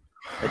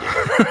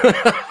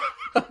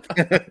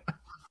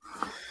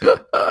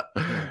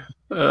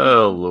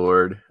 Oh,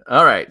 Lord.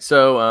 All right.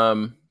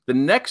 So the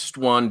next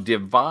one,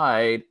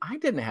 Divide, I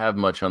didn't have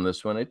much on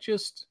this one. It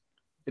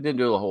didn't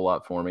do a whole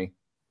lot for me.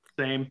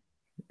 same.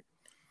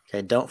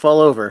 Okay, don't fall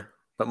over.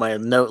 But my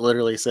note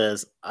literally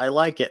says, I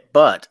like it,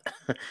 but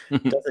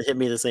it doesn't hit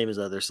me the same as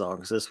other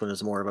songs. This one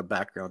is more of a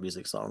background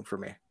music song for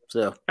me.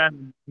 So, Kind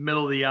of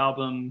middle of the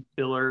album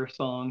filler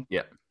song.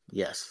 Yeah.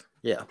 yes.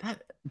 Yeah.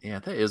 That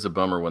is a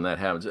bummer when that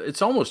happens.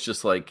 It's almost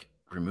just like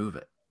remove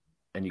it.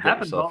 And you get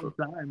Happens yourself. all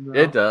the time. Though.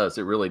 It does.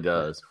 It really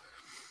does.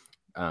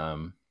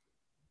 The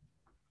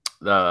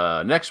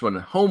next one,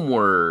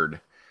 Homeward.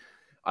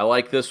 I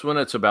like this one.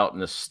 It's about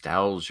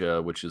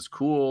nostalgia, which is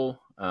cool.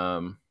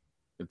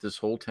 If this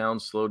whole town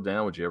slowed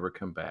down, would you ever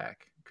come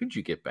back? Could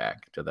you get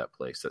back to that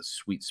place, that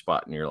sweet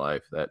spot in your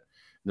life,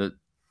 the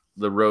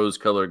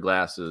rose-colored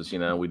glasses?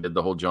 We did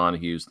the whole John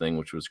Hughes thing,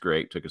 which was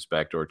great. Took us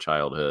back to our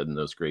childhood and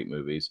those great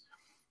movies.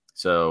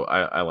 So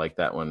I like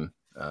that one,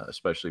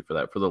 especially for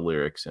the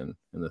lyrics and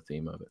the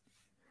theme of it.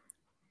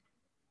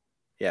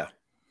 Yeah.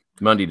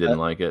 Mundy didn't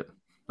like it.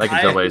 I can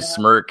tell by his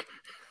smirk.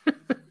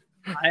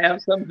 I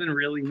have something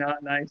really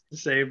not nice to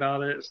say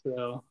about it,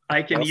 so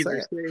I can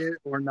either say it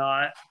or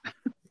not.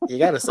 You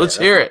got to say Let's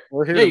hear it.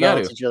 We're here Yeah, to you gotta.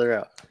 balance each other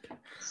out.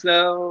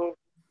 So,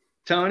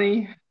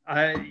 Tony,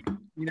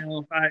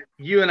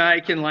 you and I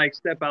can like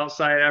step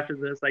outside after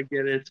this. I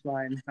get it. It's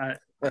fine. I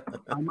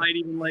might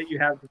even let you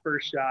have the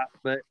first shot,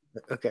 but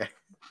Okay.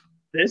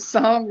 this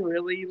song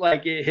really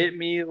it hit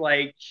me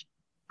like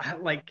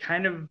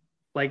kind of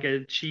like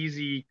a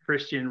cheesy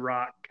Christian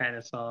rock kind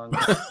of song.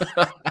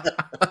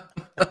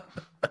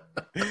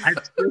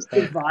 That's just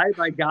the vibe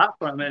I got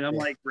from it. I'm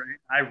like, right,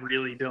 I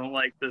really don't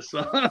like this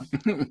song.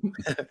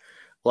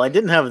 Well, I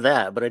didn't have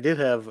that, but I did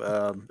have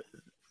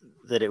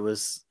that it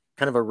was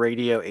kind of a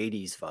radio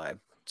 80s vibe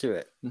to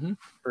it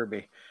for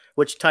me,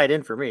 which tied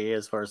in for me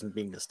as far as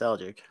being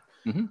nostalgic.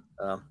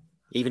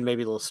 Even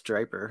maybe a little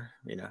Striper,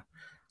 No,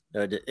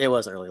 it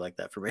wasn't really like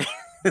that for me.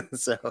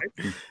 So,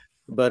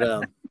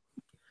 but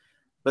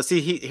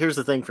see, here's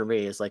the thing for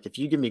me is like if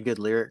you give me good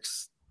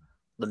lyrics,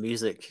 the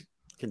music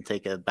can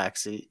take a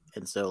backseat.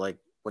 And so, like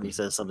when he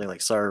says something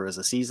like "sorrow is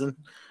a season,"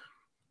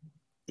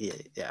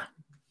 yeah,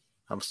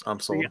 I'm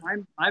sold. Yeah,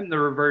 I'm the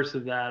reverse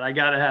of that. I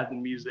gotta have the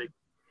music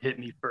hit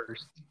me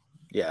first.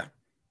 Yeah,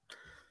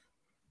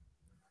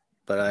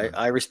 but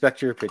I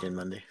respect your opinion,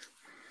 Mundy.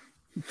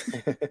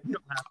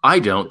 I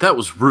don't. That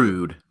was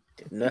rude.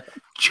 No.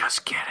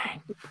 Just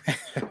kidding.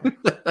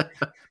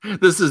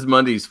 This is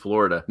Mundy's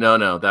Florida.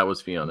 No, that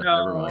was Fiona.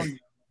 Never mind.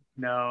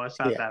 No, it's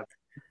not that.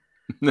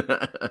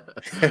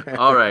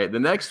 All right. The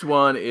next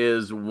one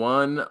is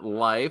One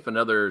Life,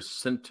 another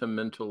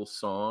sentimental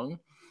song.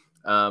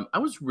 I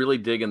was really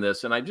digging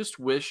this, and I just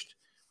wished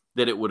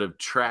that it would have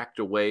tracked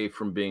away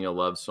from being a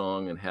love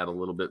song and had a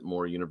little bit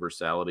more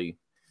universality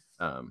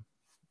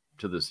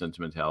to the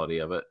sentimentality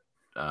of it.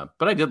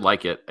 But I did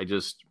like it.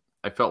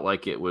 I felt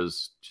like it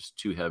was just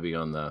too heavy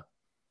on the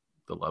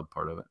love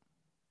part of it.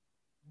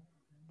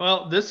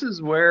 Well, this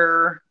is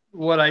where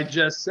what I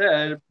just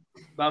said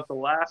about the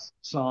last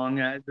song,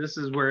 this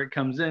is where it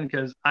comes in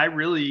because I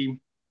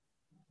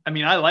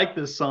like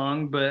this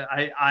song, but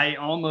I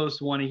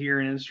almost want to hear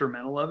an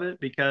instrumental of it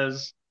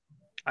because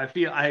I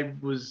feel I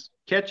was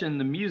catching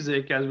the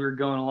music as we were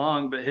going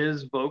along, but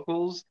his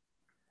vocals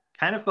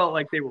kind of felt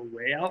like they were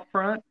way out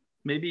front,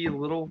 maybe a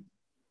little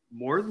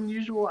more than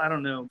usual. I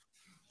don't know.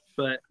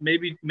 but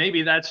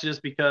maybe that's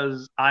just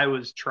because I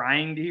was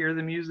trying to hear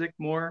the music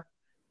more.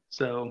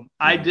 So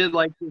I did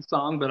like the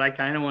song, but I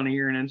kind of want to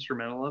hear an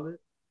instrumental of it.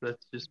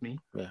 That's just me.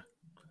 Yeah.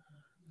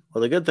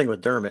 Well, the good thing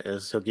with Dermot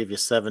is he'll give you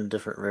 7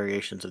 different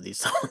variations of these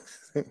songs.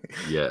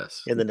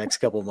 Yes. In the next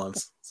couple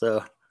months.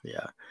 So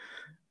yeah.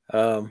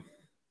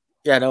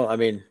 Yeah, no, I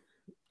mean,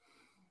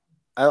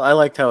 I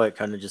liked how it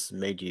kind of just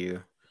made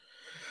you,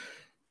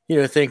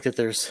 think that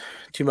there's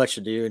too much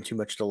to do and too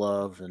much to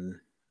love. And,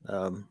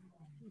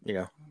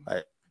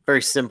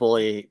 very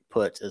simply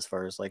put, as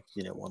far as like,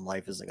 one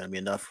life isn't going to be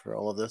enough for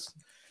all of this.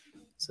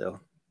 So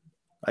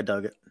I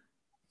dug it.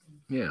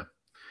 Yeah.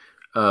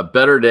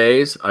 Better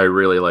Days. I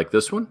really like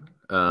this one.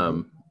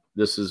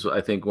 This is, I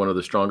think, one of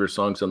the stronger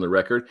songs on the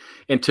record.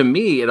 And to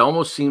me, it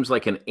almost seems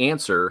like an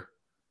answer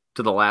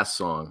to the last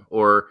song.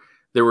 Or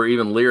there were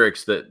even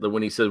lyrics that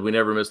when he says, "We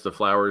never miss the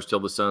flowers till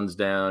the sun's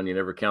down. You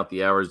never count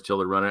the hours till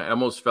they're running." I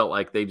almost felt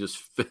like they just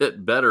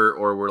fit better,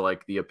 or were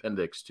like the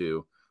appendix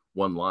to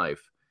One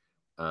Life.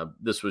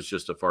 This was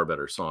just a far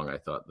better song, I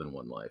thought, than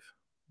One Life.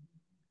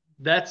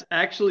 That's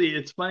actually,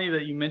 it's funny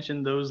that you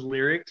mentioned those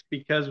lyrics,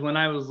 because when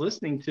I was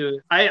listening to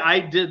it, I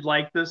did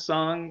like this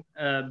song,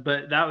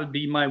 but that would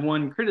be my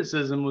one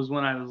criticism, was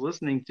when I was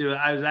listening to it,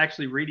 I was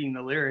actually reading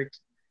the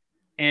lyrics,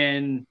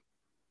 and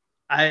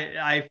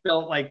I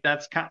felt like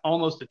that's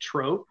almost a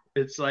trope.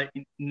 It's like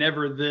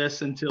never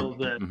this until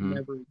this,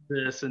 never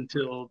this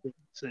until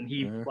this, and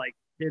he like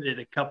hit it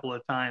a couple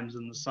of times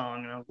in the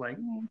song, and I was like,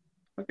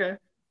 okay.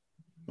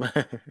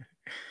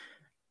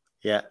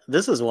 Yeah,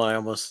 this is why I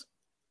almost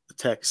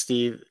text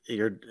Steve.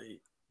 Your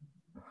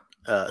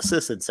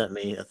assistant sent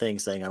me a thing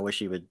saying I wish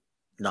he would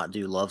not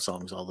do love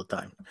songs all the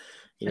time.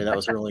 That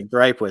was really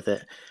gripe with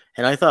it.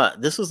 And I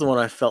thought this was the one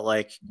I felt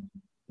like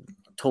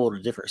told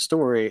a different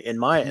story. In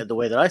the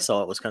way that I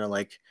saw it was kind of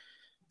like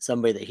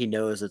somebody that he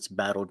knows that's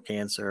battled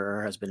cancer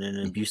or has been in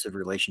an abusive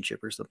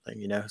relationship or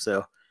something,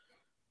 so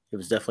it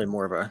was definitely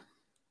more of a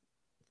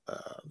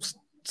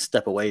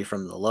step away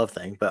from the love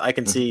thing, but I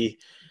can see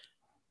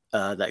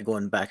that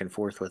going back and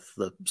forth with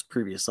the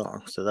previous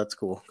song. So that's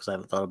cool, because I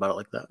haven't thought about it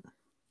like that.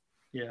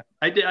 Yeah,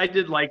 I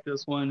did like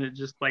this one. It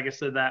just, like I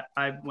said, that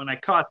when I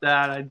caught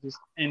that,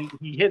 and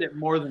he hit it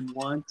more than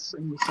once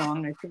in the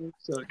song, I think,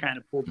 so it kind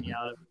of pulled me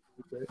out of it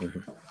a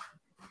little bit.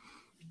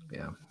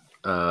 Yeah.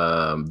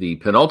 The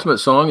penultimate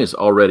song is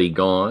Already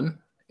Gone,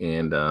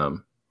 and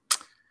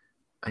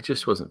I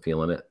just wasn't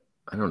feeling it.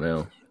 I don't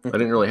know. I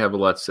didn't really have a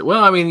lot to say.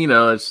 Well, I mean,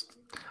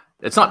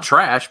 it's not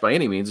trash by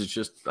any means. It's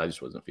just I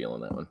just wasn't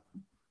feeling that one.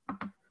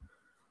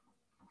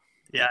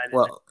 Yeah.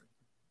 Well,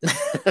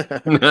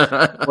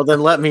 well, then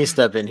let me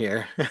step in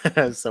here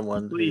as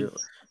someone Please.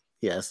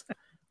 Yes.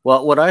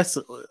 Well,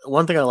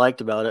 one thing I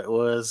liked about it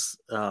was,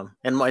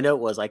 and my note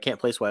was, I can't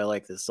place why I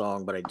like this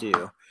song, but I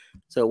do.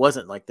 So it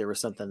wasn't like there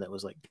was something that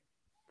was like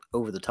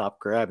over the top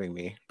grabbing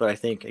me. But I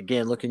think,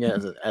 again, looking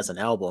at it as an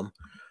album,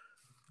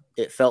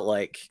 it felt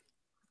like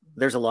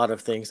there's a lot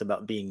of things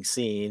about being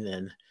seen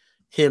and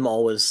him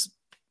always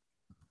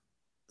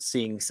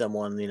seeing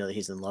someone, that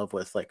he's in love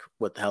with, like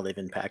how they've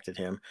impacted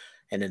him.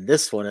 And in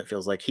this one, it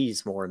feels like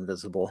he's more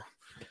invisible.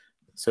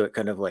 So it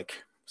kind of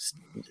like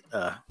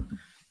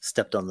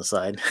stepped on the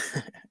side.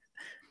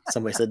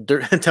 Somebody said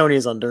Tony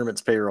is on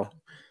Dermot's payroll.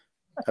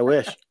 I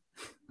wish.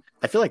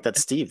 I feel like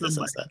that's Steve that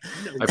says that.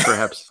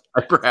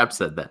 I perhaps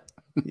said that.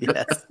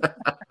 Yes.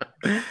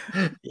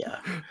 Yeah.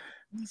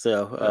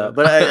 So,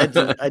 but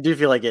I do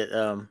feel like it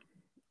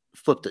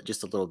flipped it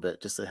just a little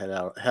bit, just to head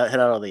out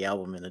of the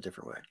album in a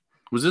different way.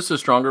 Was this a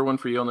stronger one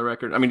for you on the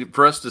record? I mean,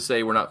 for us to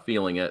say we're not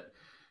feeling it,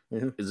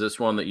 is this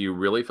one that you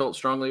really felt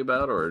strongly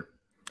about, or?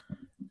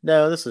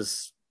 No, this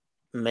is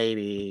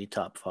maybe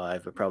top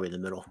 5, but probably in the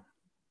middle.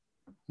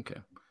 Okay.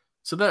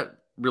 So that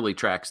really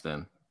tracks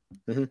then.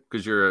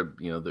 Because you're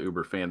the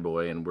Uber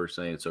fanboy, and we're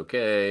saying it's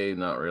okay,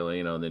 not really,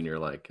 and then you're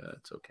like,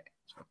 it's okay.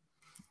 So,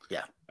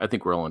 yeah, I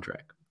think we're all on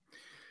track.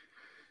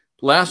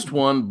 Last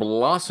one,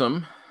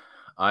 Blossom,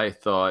 I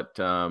thought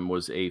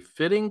was a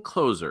fitting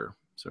closer.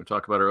 So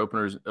talk about our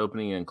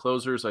opening and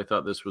closers. I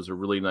thought this was a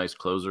really nice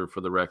closer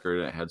for the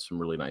record. It had some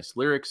really nice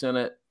lyrics in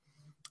it,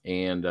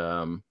 and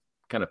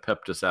kind of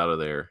pepped us out of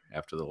there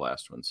after the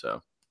last one.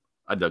 So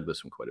I dug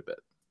this one quite a bit.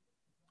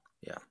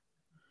 Yeah.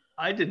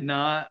 I did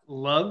not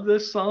love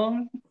this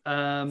song.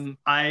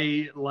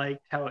 I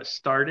liked how it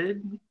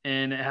started,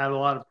 and it had a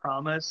lot of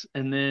promise.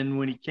 And then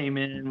when he came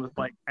in with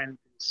like kind of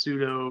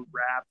pseudo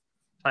rap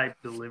type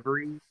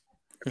delivery,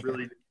 I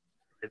really didn't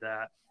enjoy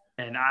that.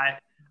 And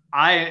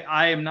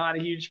I am not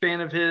a huge fan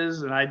of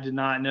his, and I did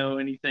not know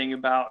anything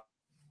about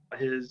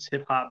his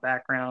hip hop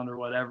background or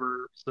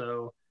whatever.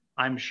 So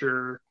I'm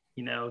sure,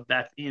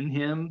 that's in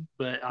him,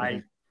 but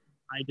I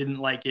didn't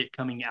like it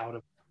coming out of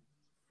him.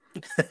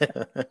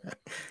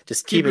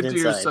 Just keep it to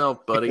inside.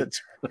 yourself, buddy.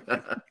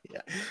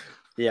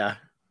 Yeah.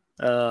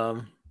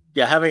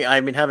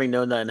 Having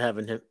known that and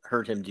having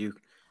heard him do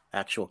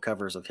actual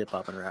covers of hip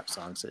hop and rap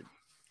songs,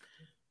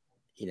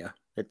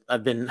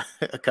 I've been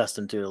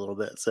accustomed to it a little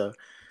bit. So,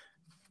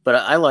 but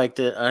I liked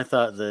it. I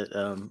thought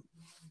that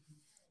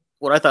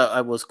what I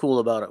thought was cool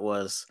about it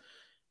was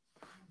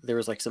there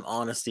was like some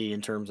honesty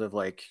in terms of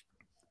like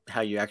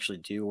how you actually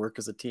do work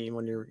as a team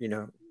when you're,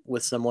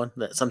 with someone,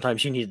 that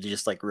sometimes you need to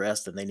just like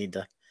rest and they need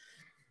to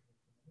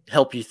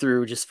help you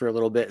through just for a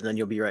little bit and then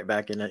you'll be right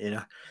back in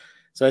it.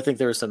 So I think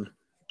there were some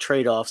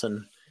trade-offs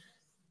and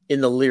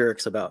in the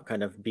lyrics about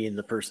kind of being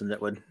the person that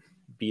would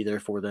be there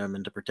for them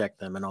and to protect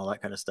them and all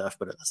that kind of stuff.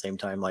 But at the same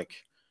time, like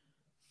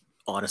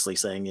honestly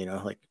saying,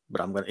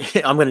 but I'm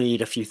I'm gonna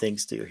need a few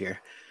things too here.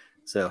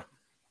 So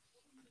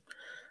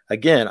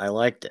again, I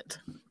liked it.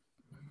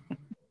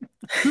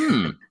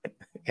 Yeah.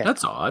 Yeah.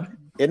 That's odd,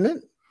 isn't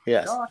it?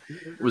 Yes.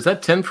 Was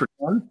that 10 for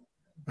 10?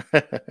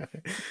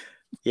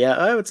 Yeah,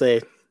 I would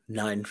say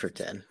 9 for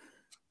 10.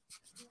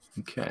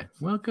 Okay,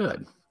 well,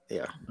 good.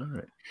 Yeah. All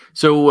right.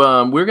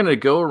 So we're going to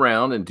go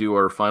around and do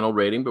our final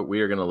rating, but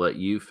we are going to let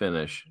you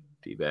finish,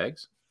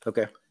 D-Bags.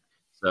 Okay.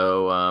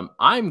 So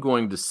I'm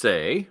going to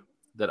say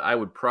that I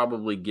would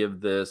probably give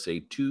this a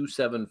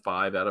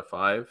 2.75 out of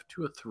 5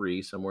 to a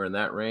 3, somewhere in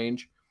that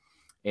range.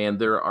 And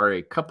there are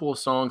a couple of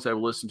songs I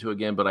will listen to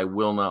again, but I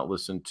will not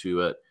listen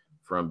to it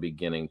from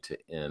beginning to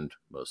end,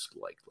 most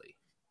likely.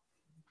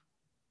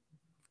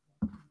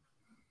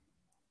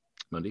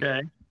 Monday?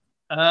 Okay.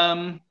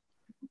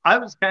 I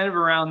was kind of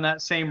around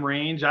that same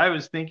range. I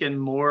was thinking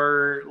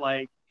more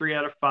like 3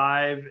 out of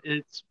 5.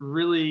 It's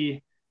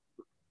really,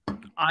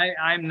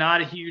 I'm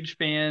not a huge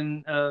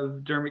fan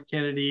of Dermot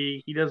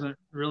Kennedy. He doesn't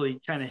really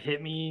kind of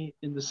hit me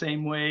in the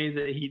same way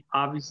that he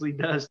obviously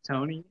does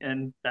Tony,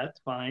 and that's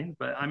fine.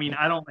 But I mean,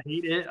 I don't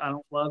hate it. I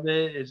don't love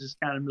it. It's just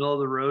kind of middle of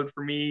the road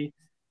for me.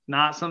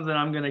 Not something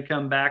I'm going to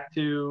come back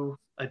to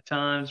a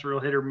ton. It's real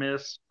hit or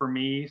miss for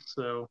me.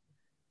 So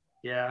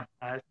yeah,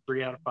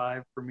 3 out of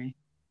 5 for me.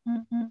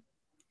 Mm-hmm.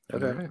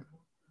 Okay. All right.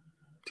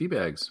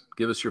 T-Bags,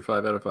 give us your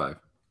 5 out of 5.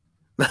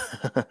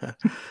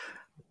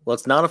 Well,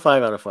 it's not a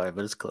 5 out of 5,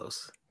 but it's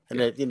close.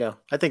 And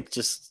I think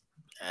just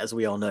as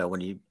we all know,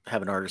 when you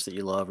have an artist that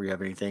you love or you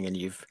have anything and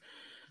you've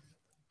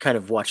kind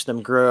of watched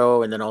them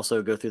grow and then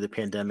also go through the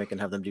pandemic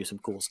and have them do some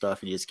cool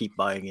stuff and you just keep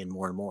buying in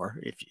more and more.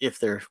 If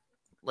they're,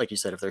 like you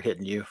said, if they're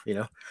hitting you,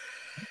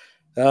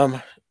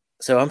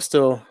 So I'm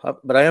still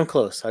up, but I am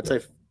close. I'd say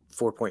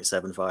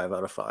 4.75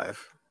 out of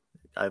 5.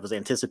 I was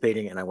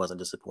anticipating and I wasn't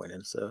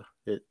disappointed. So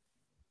it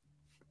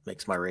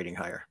makes my rating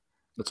higher.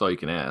 That's all you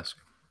can ask.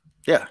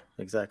 Yeah,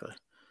 exactly.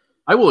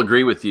 I will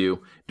agree with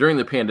you. During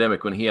the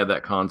pandemic, when he had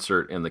that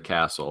concert in the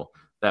castle,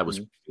 that was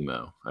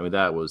primo. I mean,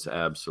 that was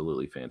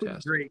absolutely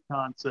fantastic. Great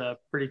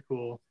concept. Pretty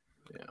cool.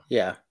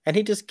 Yeah. And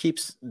he just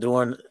keeps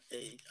doing,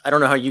 I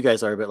don't know how you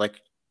guys are, but like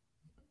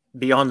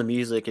beyond the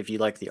music, if you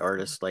like the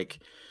artist, like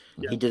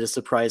he did a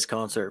surprise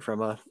concert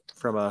from a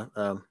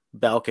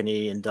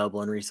balcony in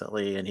Dublin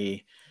recently. And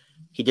he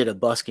did a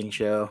busking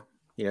show,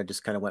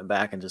 just kind of went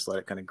back and just let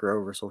it kind of grow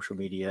over social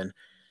media and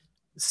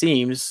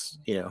seems,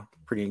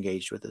 pretty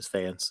engaged with his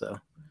fans. So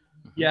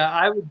yeah,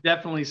 I would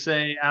definitely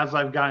say as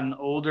I've gotten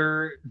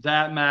older,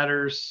 that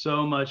matters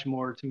so much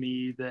more to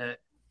me, that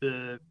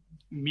the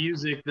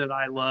music that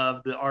I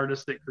love, the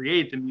artists that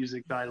create the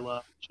music that I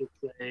love, I should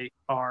say,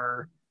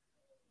 are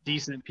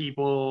decent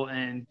people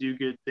and do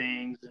good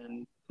things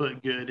and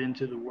put good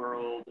into the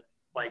world.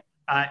 Like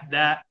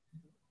that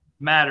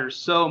matters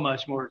so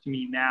much more to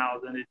me now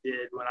than it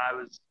did when I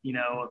was,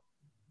 a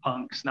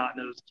punk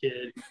snot-nosed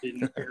kid who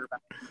didn't care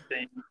about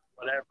anything,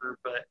 whatever.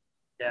 But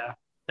yeah,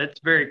 it's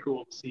very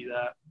cool to see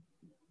that.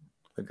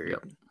 Agreed.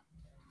 Yep.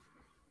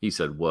 He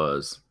said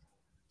was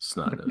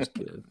snot-nosed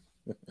kid.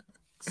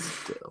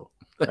 Still.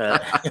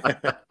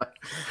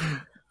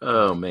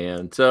 Oh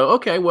man. So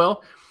okay,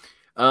 well,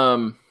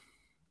 that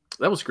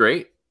was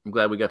great. I'm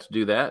glad we got to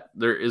do that.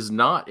 There is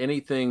not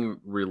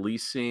anything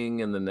releasing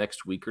in the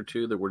next week or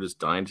two that we're just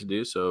dying to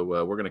do. So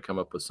we're going to come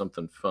up with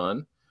something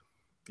fun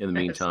in the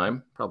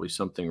meantime, probably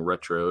something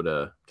retro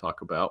to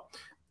talk about.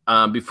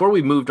 Before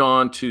we moved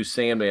on to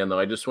Sandman, though,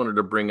 I just wanted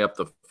to bring up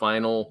the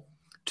final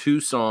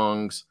 2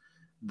 songs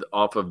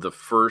off of the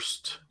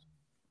first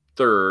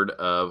third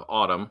of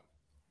Autumn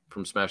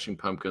from Smashing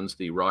Pumpkins,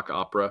 the rock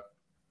opera.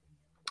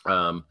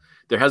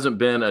 There hasn't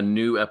been a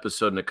new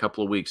episode in a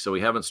couple of weeks, so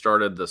we haven't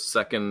started the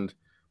second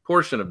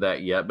portion of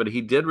that yet, but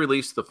he did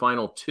release the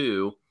final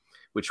 2,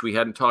 which we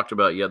hadn't talked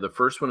about yet. The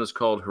first one is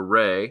called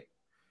Hooray,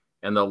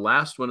 and the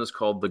last one is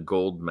called The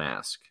Gold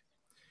Mask.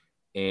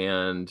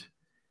 And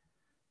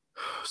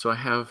so I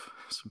have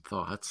some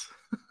thoughts.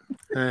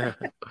 God,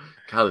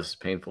 this is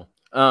painful.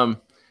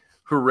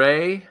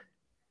 Hooray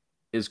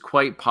is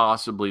quite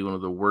possibly one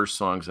of the worst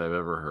songs I've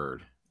ever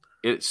heard.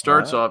 It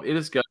starts off, it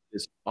has got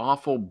this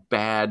awful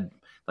bad,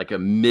 like a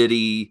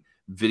MIDI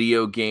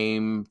video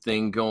game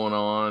thing going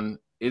on.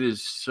 It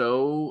is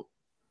so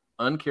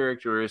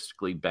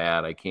uncharacteristically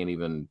bad. I can't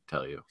even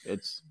tell you.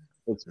 It's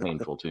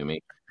painful to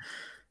me.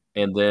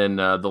 And then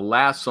the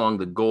last song,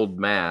 The Gold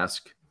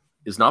Mask,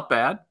 is not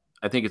bad.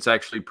 I think it's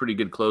actually a pretty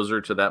good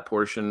closer to that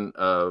portion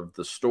of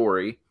the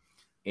story.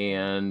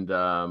 And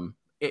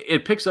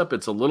it picks up.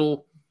 It's a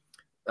little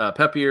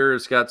peppier.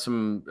 It's got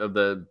some of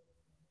the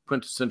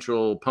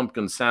quintessential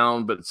Pumpkin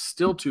sound, but it's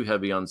still too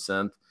heavy on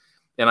synth.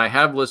 And I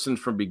have listened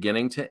from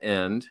beginning to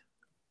end,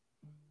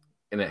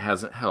 and it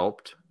hasn't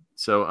helped.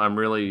 So I'm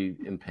really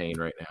in pain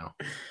right now.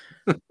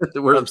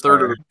 We're I'm a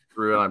third of sorry. the way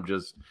through,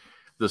 and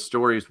the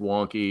story's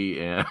wonky,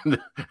 and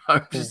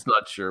I'm just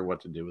not sure what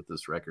to do with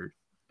this record.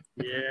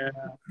 Yeah.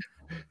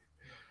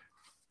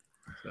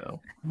 So,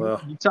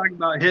 Well, You talk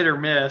about hit or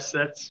miss.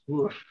 That's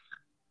oof.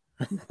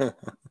 yeah.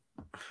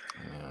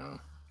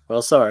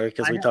 well, sorry,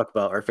 because I we know. talk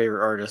about our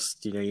favorite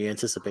artists. You know, you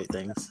anticipate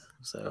things.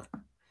 So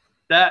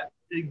That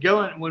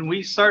going when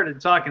we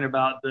started talking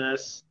about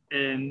this,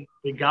 and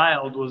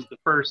Beguiled was the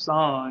first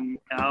song,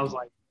 and I was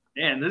like,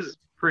 man, this is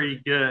pretty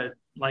good.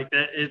 Like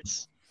that,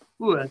 that's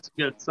a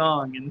good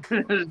song. And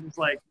it's just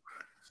like,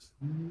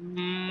 I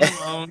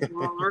don't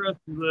know the rest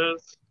of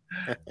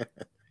this.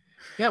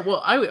 Yeah,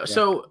 well,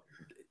 so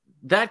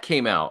that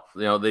came out.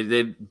 You know, they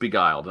did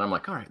Beguiled, and I'm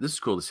like, all right, this is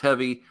cool. This is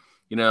heavy.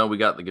 You know, we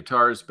got the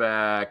guitars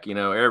back. You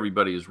know,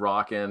 everybody is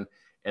rocking.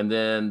 And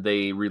then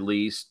they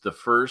released the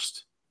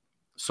first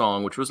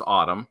song, which was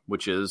Autumn,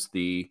 which is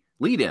the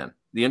lead-in,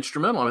 the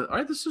instrumental. I'm like, all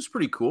right, this is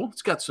pretty cool.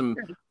 It's got some,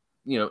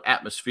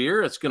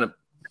 atmosphere. It's gonna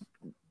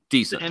The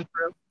decent.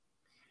 intro.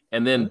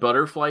 And then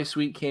Butterfly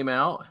Suite came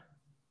out.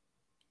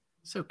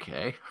 It's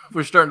okay.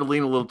 We're starting to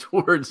lean a little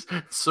towards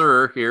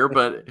Sir here,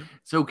 but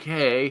it's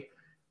okay.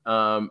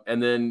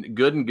 And then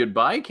Good and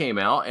Goodbye came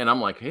out, and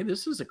I'm like, hey,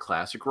 this is a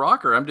classic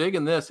rocker. I'm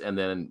digging this. And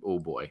then, oh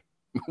boy,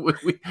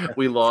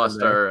 we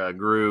lost our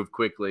groove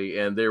quickly,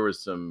 and there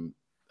was some,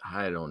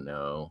 I don't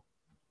know.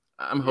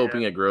 I'm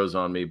hoping it grows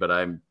on me, but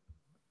I'm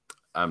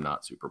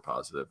not super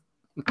positive.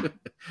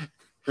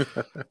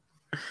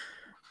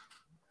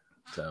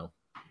 So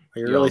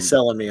you're really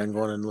selling me on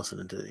going and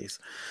listening to these.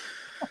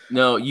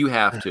 no, you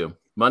have to.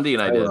 Monday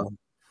and I did. will.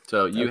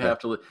 So you Okay. have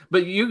to,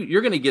 but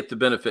you're going to get the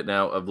benefit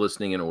now of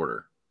listening in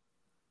order.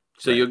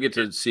 So Right. you'll get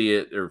to see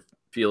it or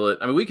feel it.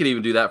 I mean, we could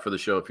even do that for the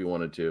show if you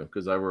wanted to,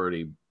 because I've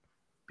already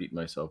beat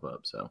myself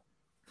up. So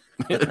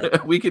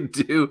we could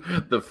do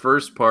the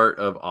first part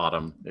of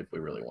Autumn if we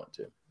really want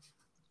to.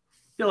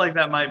 I feel like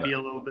that might be a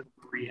little bit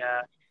of a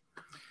rehash.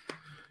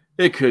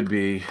 It could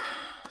be.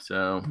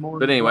 So, More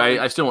but anyway,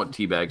 than- I still want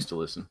Teabags to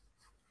listen.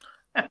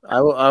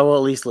 I will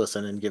at least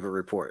listen and give a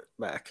report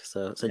back.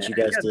 So since you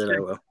Yeah, guys you did, gotta I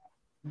will.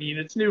 I mean,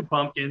 it's New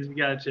Pumpkins. You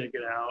gotta check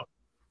it out.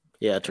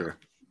 Yeah, true.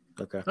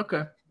 Okay.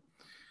 Okay.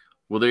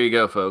 Well, there you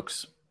go,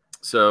 folks.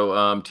 So,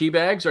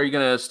 Teabags, are you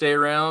going to stay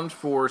around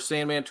for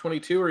Sandman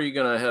 22 or are you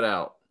going to head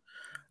out?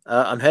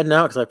 I'm heading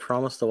out because I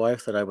promised the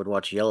wife that I would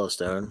watch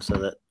Yellowstone so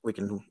that we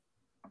can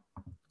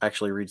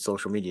actually read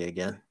social media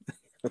again.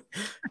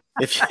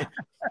 if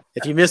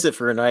you miss it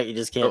for a night, you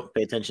just can't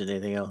pay attention to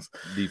anything else.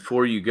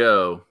 Before you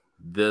go,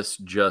 this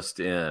just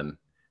in.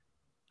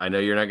 I know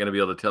you're not going to be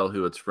able to tell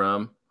who it's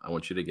from. I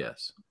want you to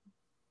guess.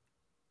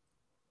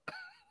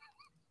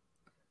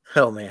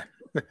 Oh man,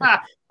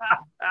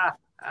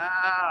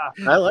 Ah,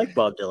 I like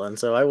Bob Dylan,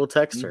 so I will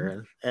text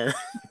her and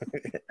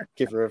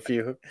give her a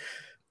few.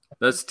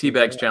 That's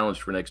Teabags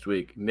challenge for next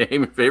week. Name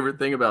your favorite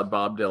thing about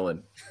Bob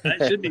Dylan.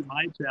 that should be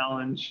my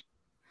challenge.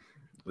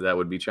 That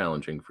would be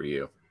challenging for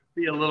you.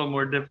 Be a little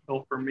more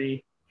difficult for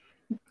me.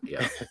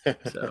 Yeah.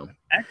 So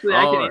Actually,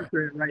 I All can right.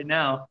 answer it right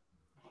now.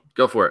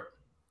 go for it.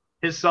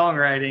 His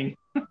songwriting,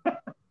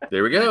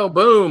 There we go.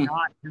 Boom.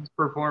 not his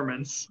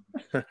performance.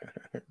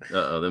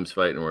 Uh-oh, them's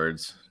fighting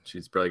words.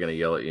 She's probably going to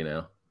yell at you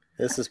now.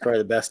 This is probably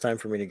the best time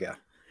for me to go.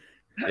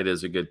 It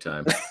is a good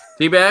time.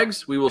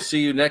 Teabags, we will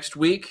see you next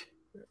week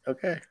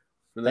Okay.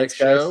 for the Thanks, next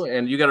show. guys.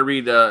 And you got to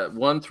read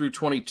 1 through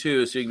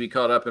 22 so you can be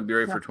caught up and be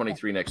ready for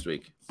 23 next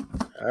week.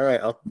 All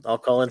right. I'll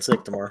call in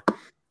sick tomorrow.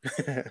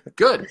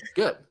 Good.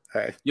 Good.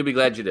 All right. You'll be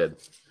glad you did.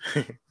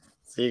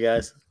 See you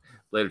guys.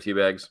 Later,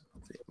 Teabags.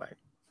 See you. Bye.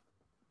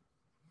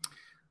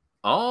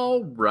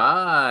 All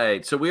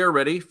right. So we are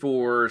ready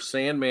for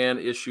Sandman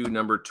issue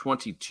number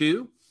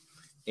 22.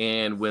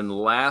 And when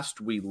last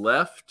we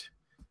left,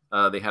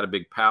 they had a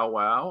big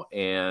powwow,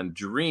 and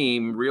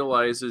Dream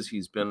realizes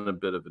he's been a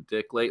bit of a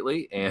dick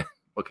lately. And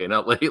okay,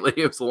 not lately,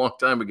 it was a long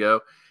time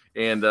ago.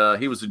 And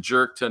he was a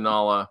jerk to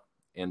Nada,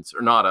 and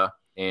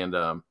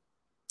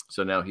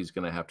so now he's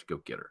going to have to go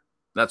get her.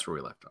 That's where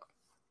we left off.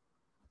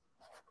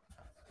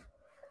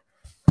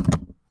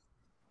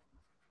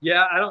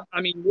 Yeah,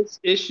 I mean, this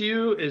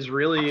issue is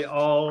really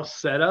all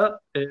set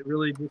up. It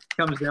really just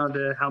comes down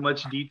to how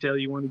much detail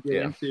you want to get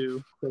Yeah.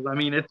 into. Because, I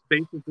mean, it's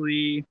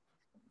basically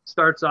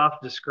starts off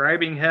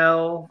describing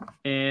hell,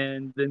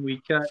 and then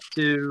we cut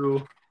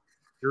to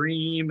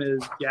Dream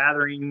is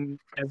gathering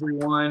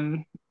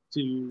everyone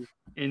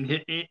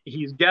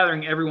he's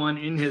gathering everyone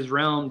in his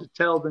realm to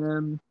tell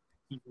them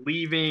he's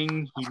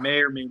leaving. He may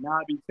or may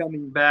not be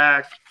coming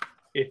back.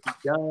 If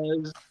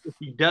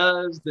he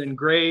does, then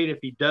great. If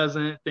he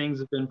doesn't, things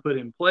have been put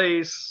in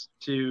place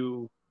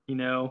to,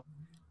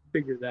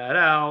 figure that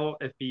out.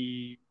 If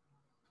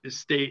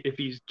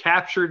he's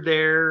captured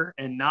there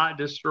and not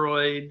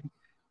destroyed,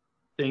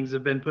 things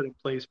have been put in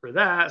place for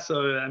that.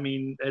 So, I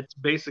mean, it's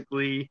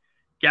basically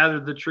gather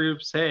the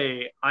troops.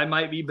 Hey, I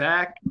might be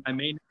back. I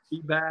may not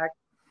be back.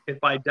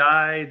 If I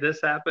die, this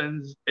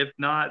happens. If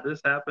not,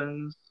 this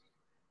happens.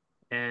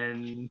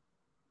 And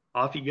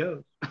off he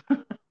goes.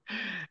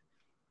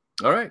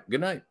 All right.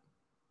 Good night.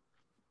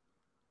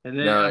 And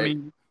then, No, I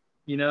mean,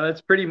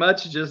 it's pretty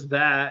much just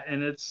that.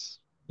 And it's,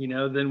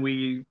 then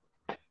we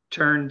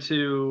turn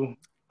to,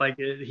 like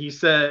he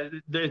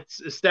said,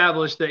 it's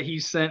established that he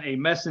sent a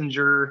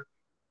messenger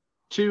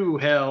to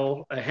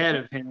hell ahead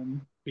of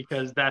him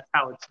because that's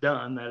how it's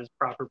done. That is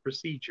proper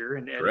procedure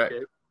and correct.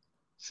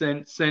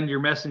 etiquette. Send your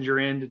messenger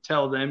in to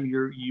tell them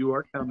you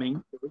are coming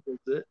to a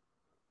visit.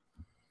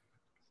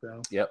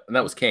 So Yep, and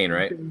that was Cain,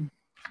 right?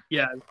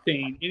 Yeah,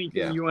 Cain.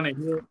 Anything you want to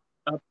hit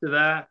up to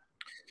that?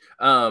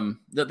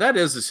 That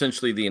is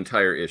essentially the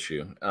entire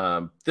issue.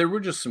 There were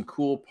just some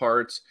cool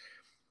parts.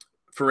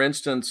 For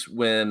instance,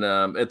 when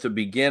at the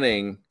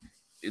beginning,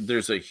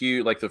 there's a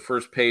huge, like the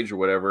first page or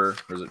whatever,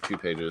 or is it 2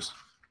 pages?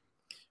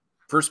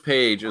 First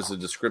page is a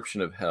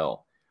description of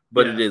hell,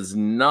 but it is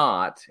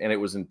not, and it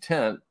was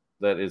intent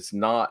that it's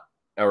not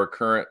our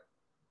current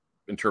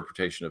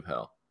interpretation of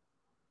hell.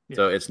 Yeah.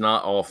 So it's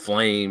not all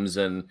flames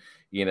and,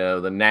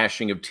 the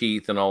gnashing of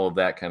teeth and all of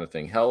that kind of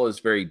thing. Hell is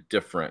very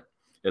different.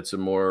 It's a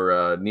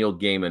more Neil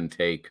Gaiman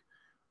take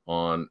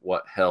on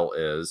what hell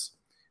is,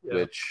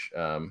 which,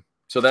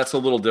 so that's a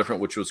little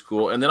different, which was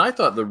cool. And then I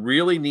thought the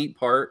really neat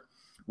part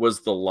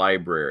was the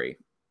library.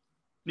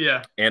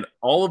 Yeah. And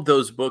all of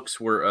those books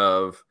were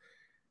of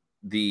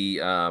the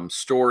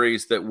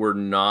stories that were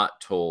not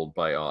told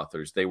by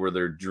authors. They were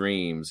their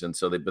dreams. And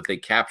so but they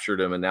captured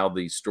them, and now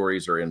these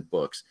stories are in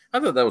books. I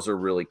thought that was a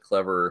really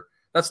clever,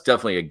 that's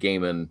definitely a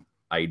Gaiman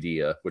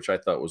idea, which I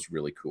thought was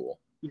really cool.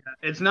 Yeah,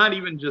 it's not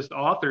even just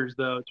authors,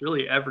 though. It's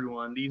really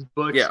everyone. These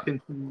books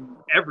contain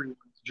everyone's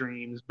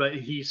dreams, but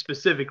he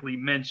specifically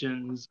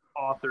mentions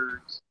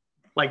authors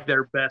like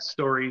their best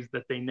stories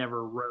that they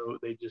never wrote.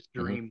 They just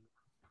dreamed.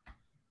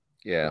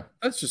 Yeah,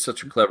 that's just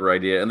such a clever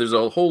idea. And there's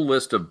a whole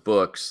list of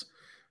books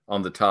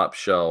on the top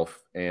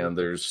shelf, and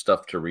there's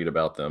stuff to read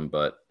about them,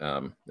 but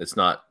it's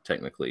not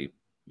technically,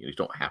 you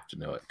don't have to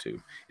know it to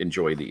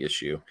enjoy the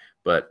issue.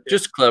 But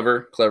just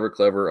clever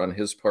on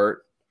his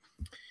part.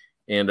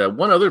 And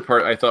one other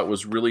part I thought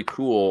was really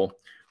cool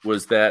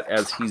was that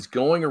as he's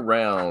going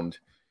around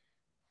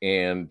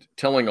and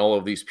telling all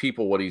of these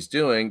people what he's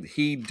doing,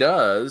 he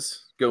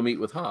does go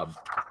meet with Hob.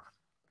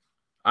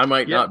 I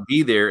might not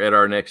be there at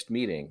our next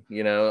meeting,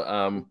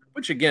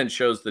 which again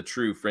shows the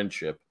true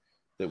friendship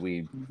that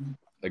we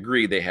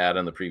agree they had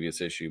on the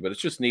previous issue. But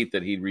it's just neat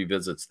that he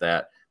revisits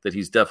that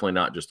he's definitely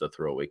not just a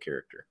throwaway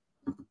character.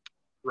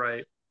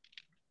 Right.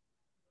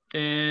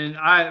 And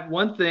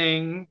one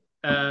thing,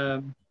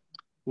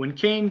 when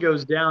Cain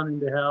goes down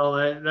into hell,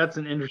 that's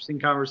an interesting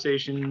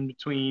conversation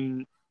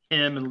between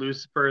him and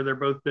Lucifer. They're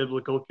both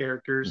biblical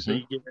characters, so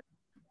you get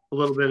a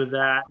little bit of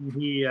that. And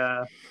he,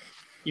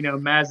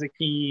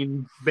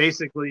 Mazikeen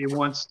basically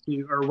wants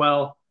to,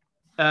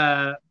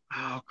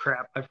 oh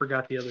crap, I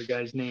forgot the other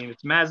guy's name.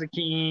 It's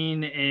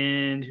Mazikeen,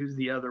 and who's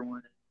the other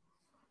one?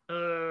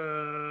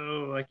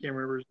 Oh, I can't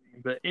remember his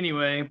name. But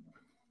anyway,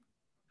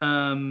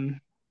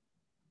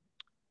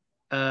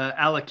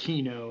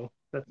 Alakino.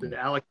 That's it.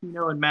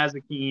 Alakino and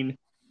Mazikeen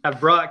have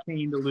brought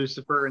Cain to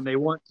Lucifer, and they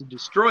want to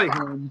destroy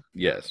him.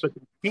 Yes, but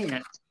they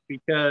can't,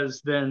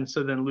 because then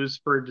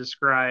Lucifer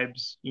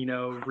describes,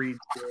 reads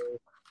the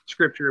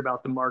scripture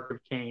about the mark of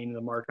Cain, the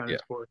mark on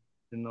his forehead,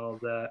 and all of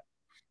that.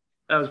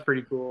 That was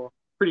pretty cool.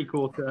 Pretty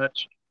cool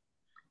touch.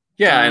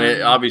 Yeah, and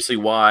it, obviously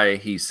why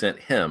he sent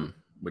him,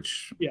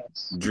 which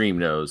Dream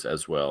knows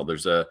as well.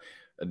 There's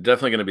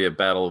definitely going to be a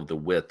battle of the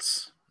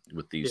wits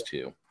with these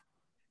two.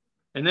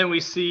 And then we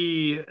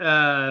see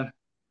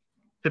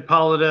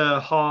Hippolyta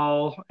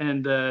Hall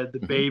and the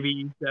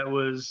baby that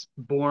was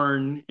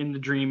born in the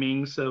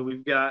dreaming. So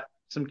we've got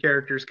some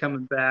characters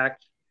coming back.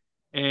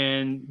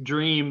 And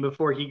Dream,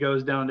 before he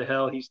goes down to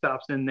hell, he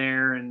stops in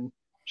there, and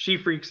she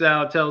freaks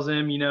out, tells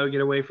him,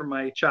 get away from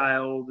my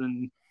child.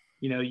 And,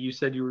 you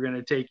said you were going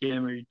to take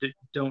him, or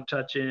don't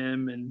touch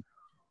him. And,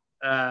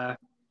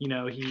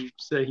 he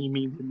said he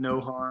means him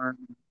no harm.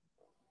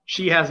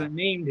 She hasn't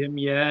named him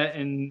yet.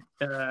 And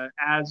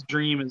as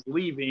Dream is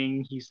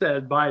leaving, he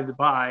said, by the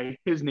by,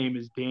 his name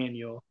is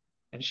Daniel.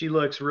 And she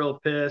looks real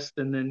pissed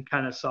and then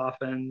kind of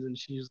softens, and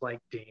she's like,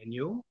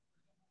 Daniel?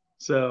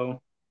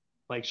 So,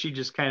 she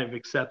just kind of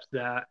accepts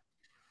that.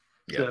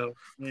 Yeah. So,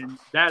 and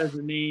that is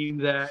a name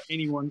that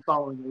anyone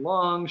following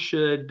along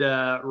should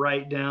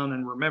write down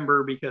and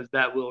remember, because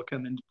that will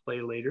come into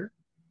play later.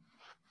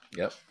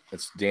 Yep,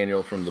 it's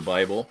Daniel from the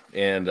Bible.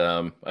 And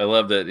I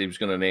love that he was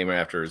going to name her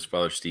after his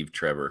father, Steve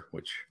Trevor,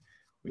 which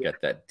we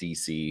got that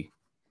DC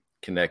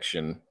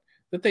connection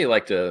that they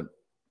like to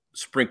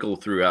sprinkle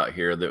throughout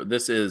here.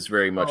 This is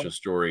very much a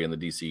story in the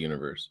DC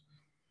universe.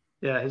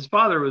 Yeah, his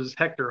father was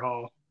Hector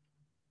Hall.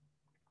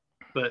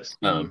 But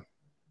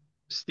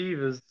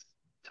Steve is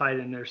tied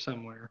in there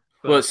somewhere.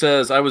 But, well, it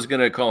says I was going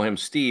to call him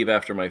Steve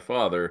after my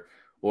father,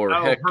 or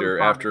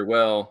Hector after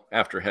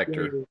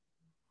Hector.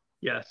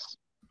 Yes.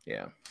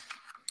 Yeah.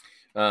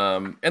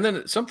 And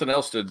then something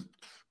else to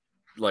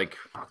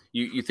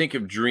you think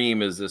of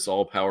Dream as this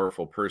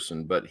all-powerful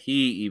person, but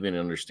he even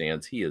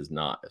understands he is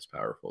not as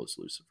powerful as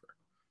Lucifer.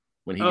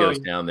 When he goes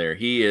down there,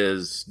 he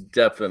is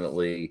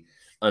definitely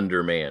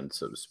undermanned,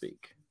 so to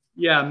speak.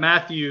 Yeah,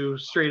 Matthew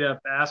straight up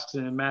asks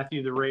him,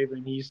 Matthew the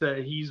Raven, he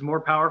said, he's more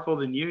powerful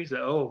than you. He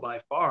said, oh,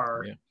 by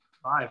far. Yeah.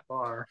 By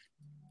far.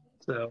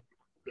 So,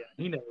 yeah,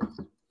 he knows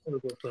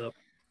what's up.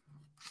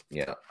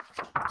 Yeah.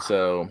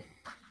 So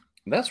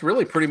that's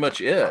really pretty much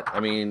it.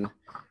 I mean,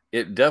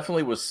 it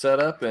definitely was set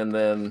up, and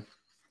then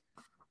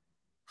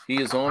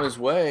he is on his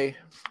way.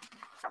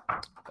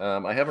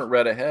 I haven't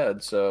read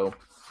ahead, so.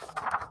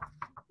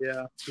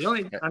 Yeah. So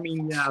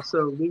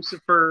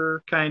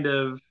Lucifer kind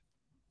of,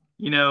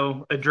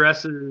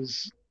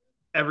 addresses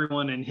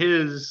everyone in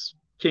his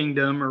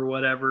kingdom or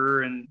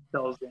whatever and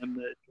tells them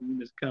that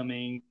Doom is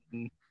coming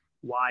and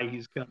why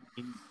he's coming.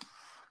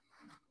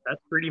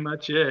 That's pretty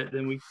much it.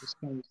 Then we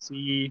just kind of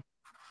see,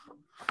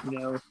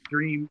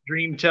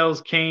 Dream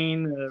tells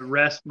Cain,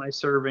 rest my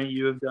servant,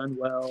 you have done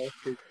well.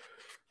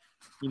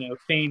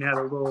 Cain had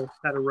a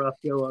rough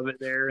go of it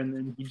there, and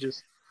then he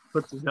just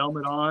puts his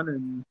helmet on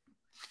and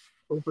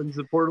opens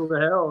the portal to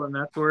hell, and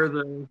that's where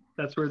the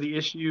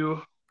issue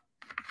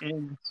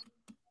ends.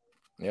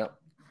 Yeah.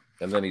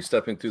 And then he's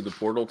stepping through the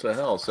portal to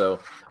hell. So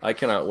I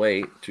cannot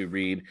wait to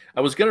read.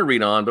 I was going to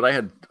read on, but I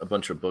had a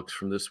bunch of books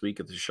from this week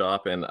at the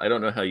shop, and I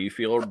don't know how you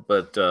feel,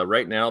 but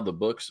right now the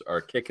books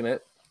are kicking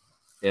it,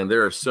 and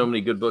there are so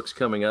many good books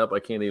coming up.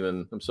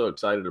 I'm so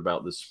excited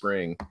about this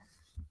spring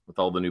with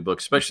all the new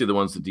books, especially the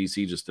ones that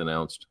DC just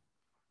announced.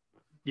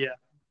 Yeah.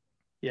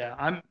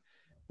 I'm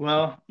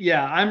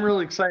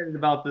really excited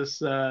about this,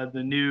 the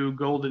new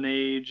Golden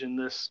Age and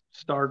this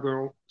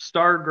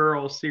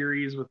Stargirl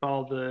series with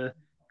all the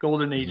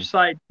Golden Age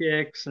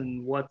sidekicks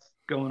and what's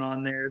going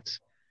on there. It's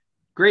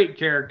great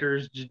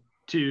characters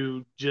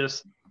to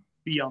just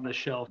be on the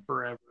shelf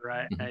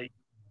forever.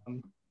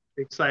 I'm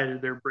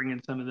excited they're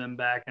bringing some of them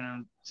back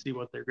and see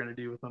what they're going to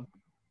do with them.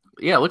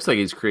 Yeah, it looks like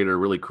he's created a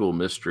really cool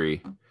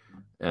mystery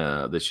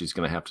that she's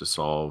going to have to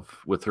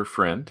solve with her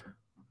friend.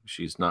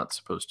 She's not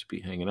supposed to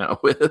be hanging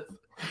out with.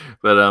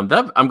 But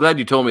I'm glad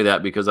you told me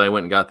that, because I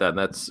went and got that, and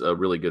that's a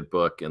really good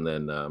book. And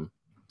then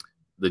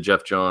the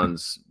Jeff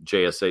Johns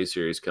JSA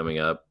series coming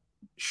up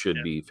should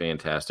be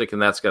fantastic,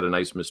 and that's got a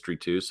nice mystery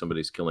too.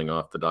 Somebody's killing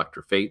off the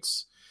Dr.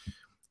 Fates,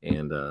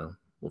 and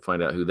we'll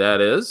find out who that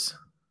is.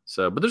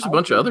 So, but there's a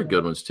bunch of other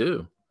good ones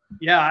too.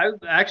 Yeah, I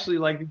would actually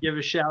like to give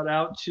a shout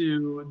out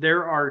to.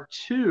 There are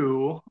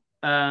two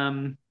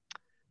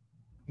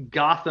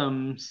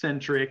Gotham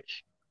centric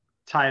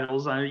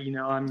titles.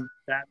 I'm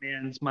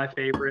Batman's my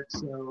favorite.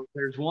 So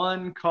there's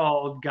one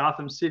called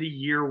Gotham City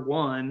Year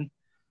One,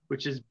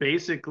 which is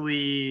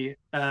basically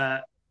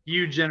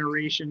few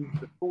generations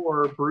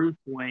before Bruce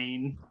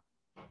Wayne,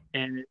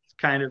 and it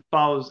kind of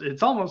follows.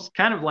 It's almost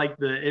kind of like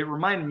it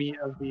reminded me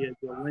of the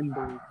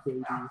Lindbergh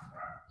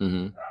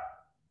baby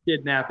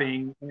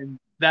kidnapping and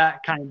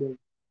that kind of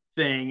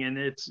thing.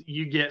 And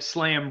you get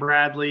Slam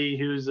Bradley,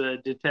 who's a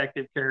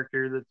detective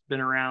character that's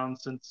been around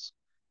since.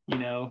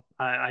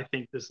 I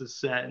think this is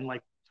set in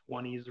like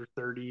 20s or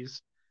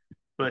 30s,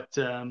 but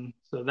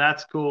so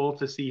that's cool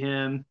to see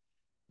him.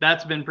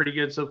 That's been pretty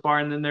good so far.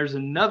 And then there's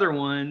another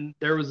one.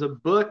 There was a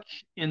book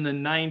in the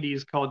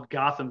 90s called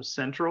Gotham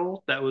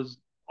Central that was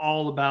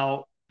all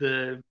about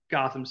the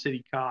Gotham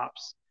City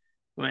cops,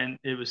 when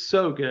it was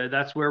so good.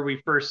 That's where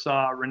we first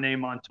saw Renee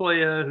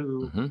Montoya,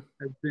 who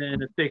has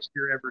been a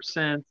fixture ever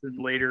since,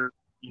 and later,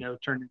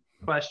 turned into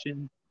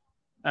question.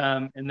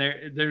 And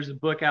there's a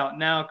book out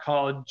now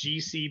called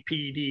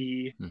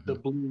GCPD, The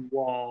Blue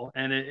Wall,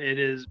 and it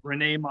is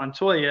Renee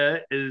Montoya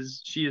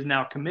she is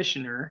now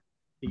commissioner.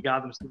 He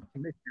got them some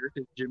commissioner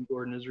because Jim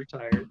Gordon is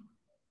retired.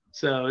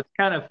 So it's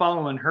kind of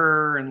following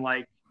her and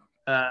like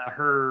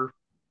her,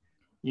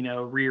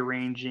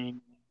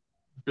 rearranging,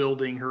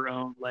 building her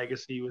own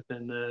legacy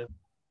within the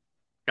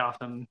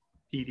Gotham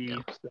PD. Yeah.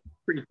 So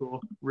pretty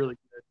cool, really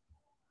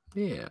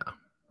good. Yeah.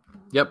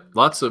 Yep,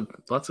 lots of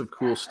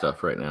cool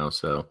stuff right now.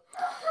 So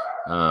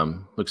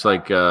looks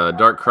like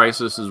Dark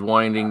Crisis is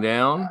winding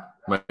down.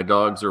 My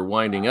dogs are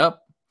winding up.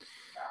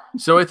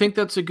 So I think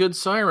that's a good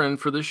siren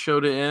for this show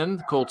to end.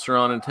 The Colts are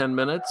on in 10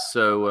 minutes.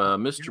 So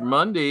Mr.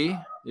 Mundy,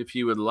 if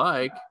you would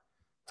like,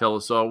 tell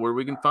us all where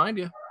we can find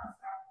you.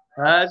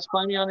 Just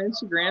find me on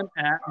Instagram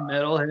at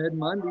Metalhead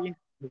Mundy,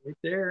 right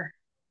there.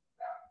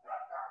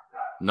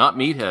 Not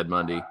Meathead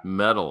Monday,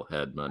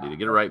 Metalhead Monday. To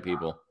get it right,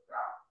 people.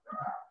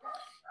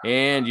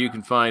 And you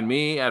can find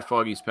me at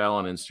Foggy's Pal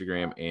on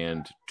Instagram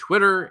and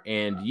Twitter.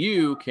 And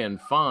you can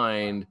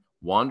find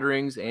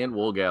Wanderings and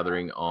Wool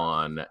Gathering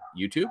on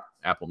YouTube,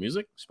 Apple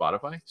Music,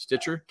 Spotify,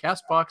 Stitcher,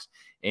 CastBox,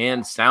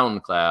 and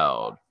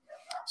SoundCloud.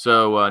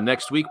 So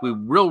next week we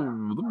will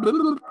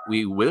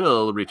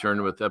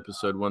return with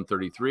episode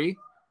 133,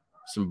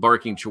 some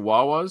barking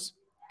chihuahuas,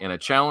 and a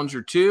challenge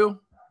or two,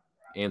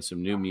 and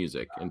some new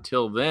music.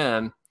 Until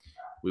then,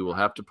 we will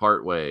have to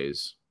part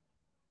ways.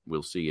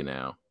 We'll see you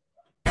now.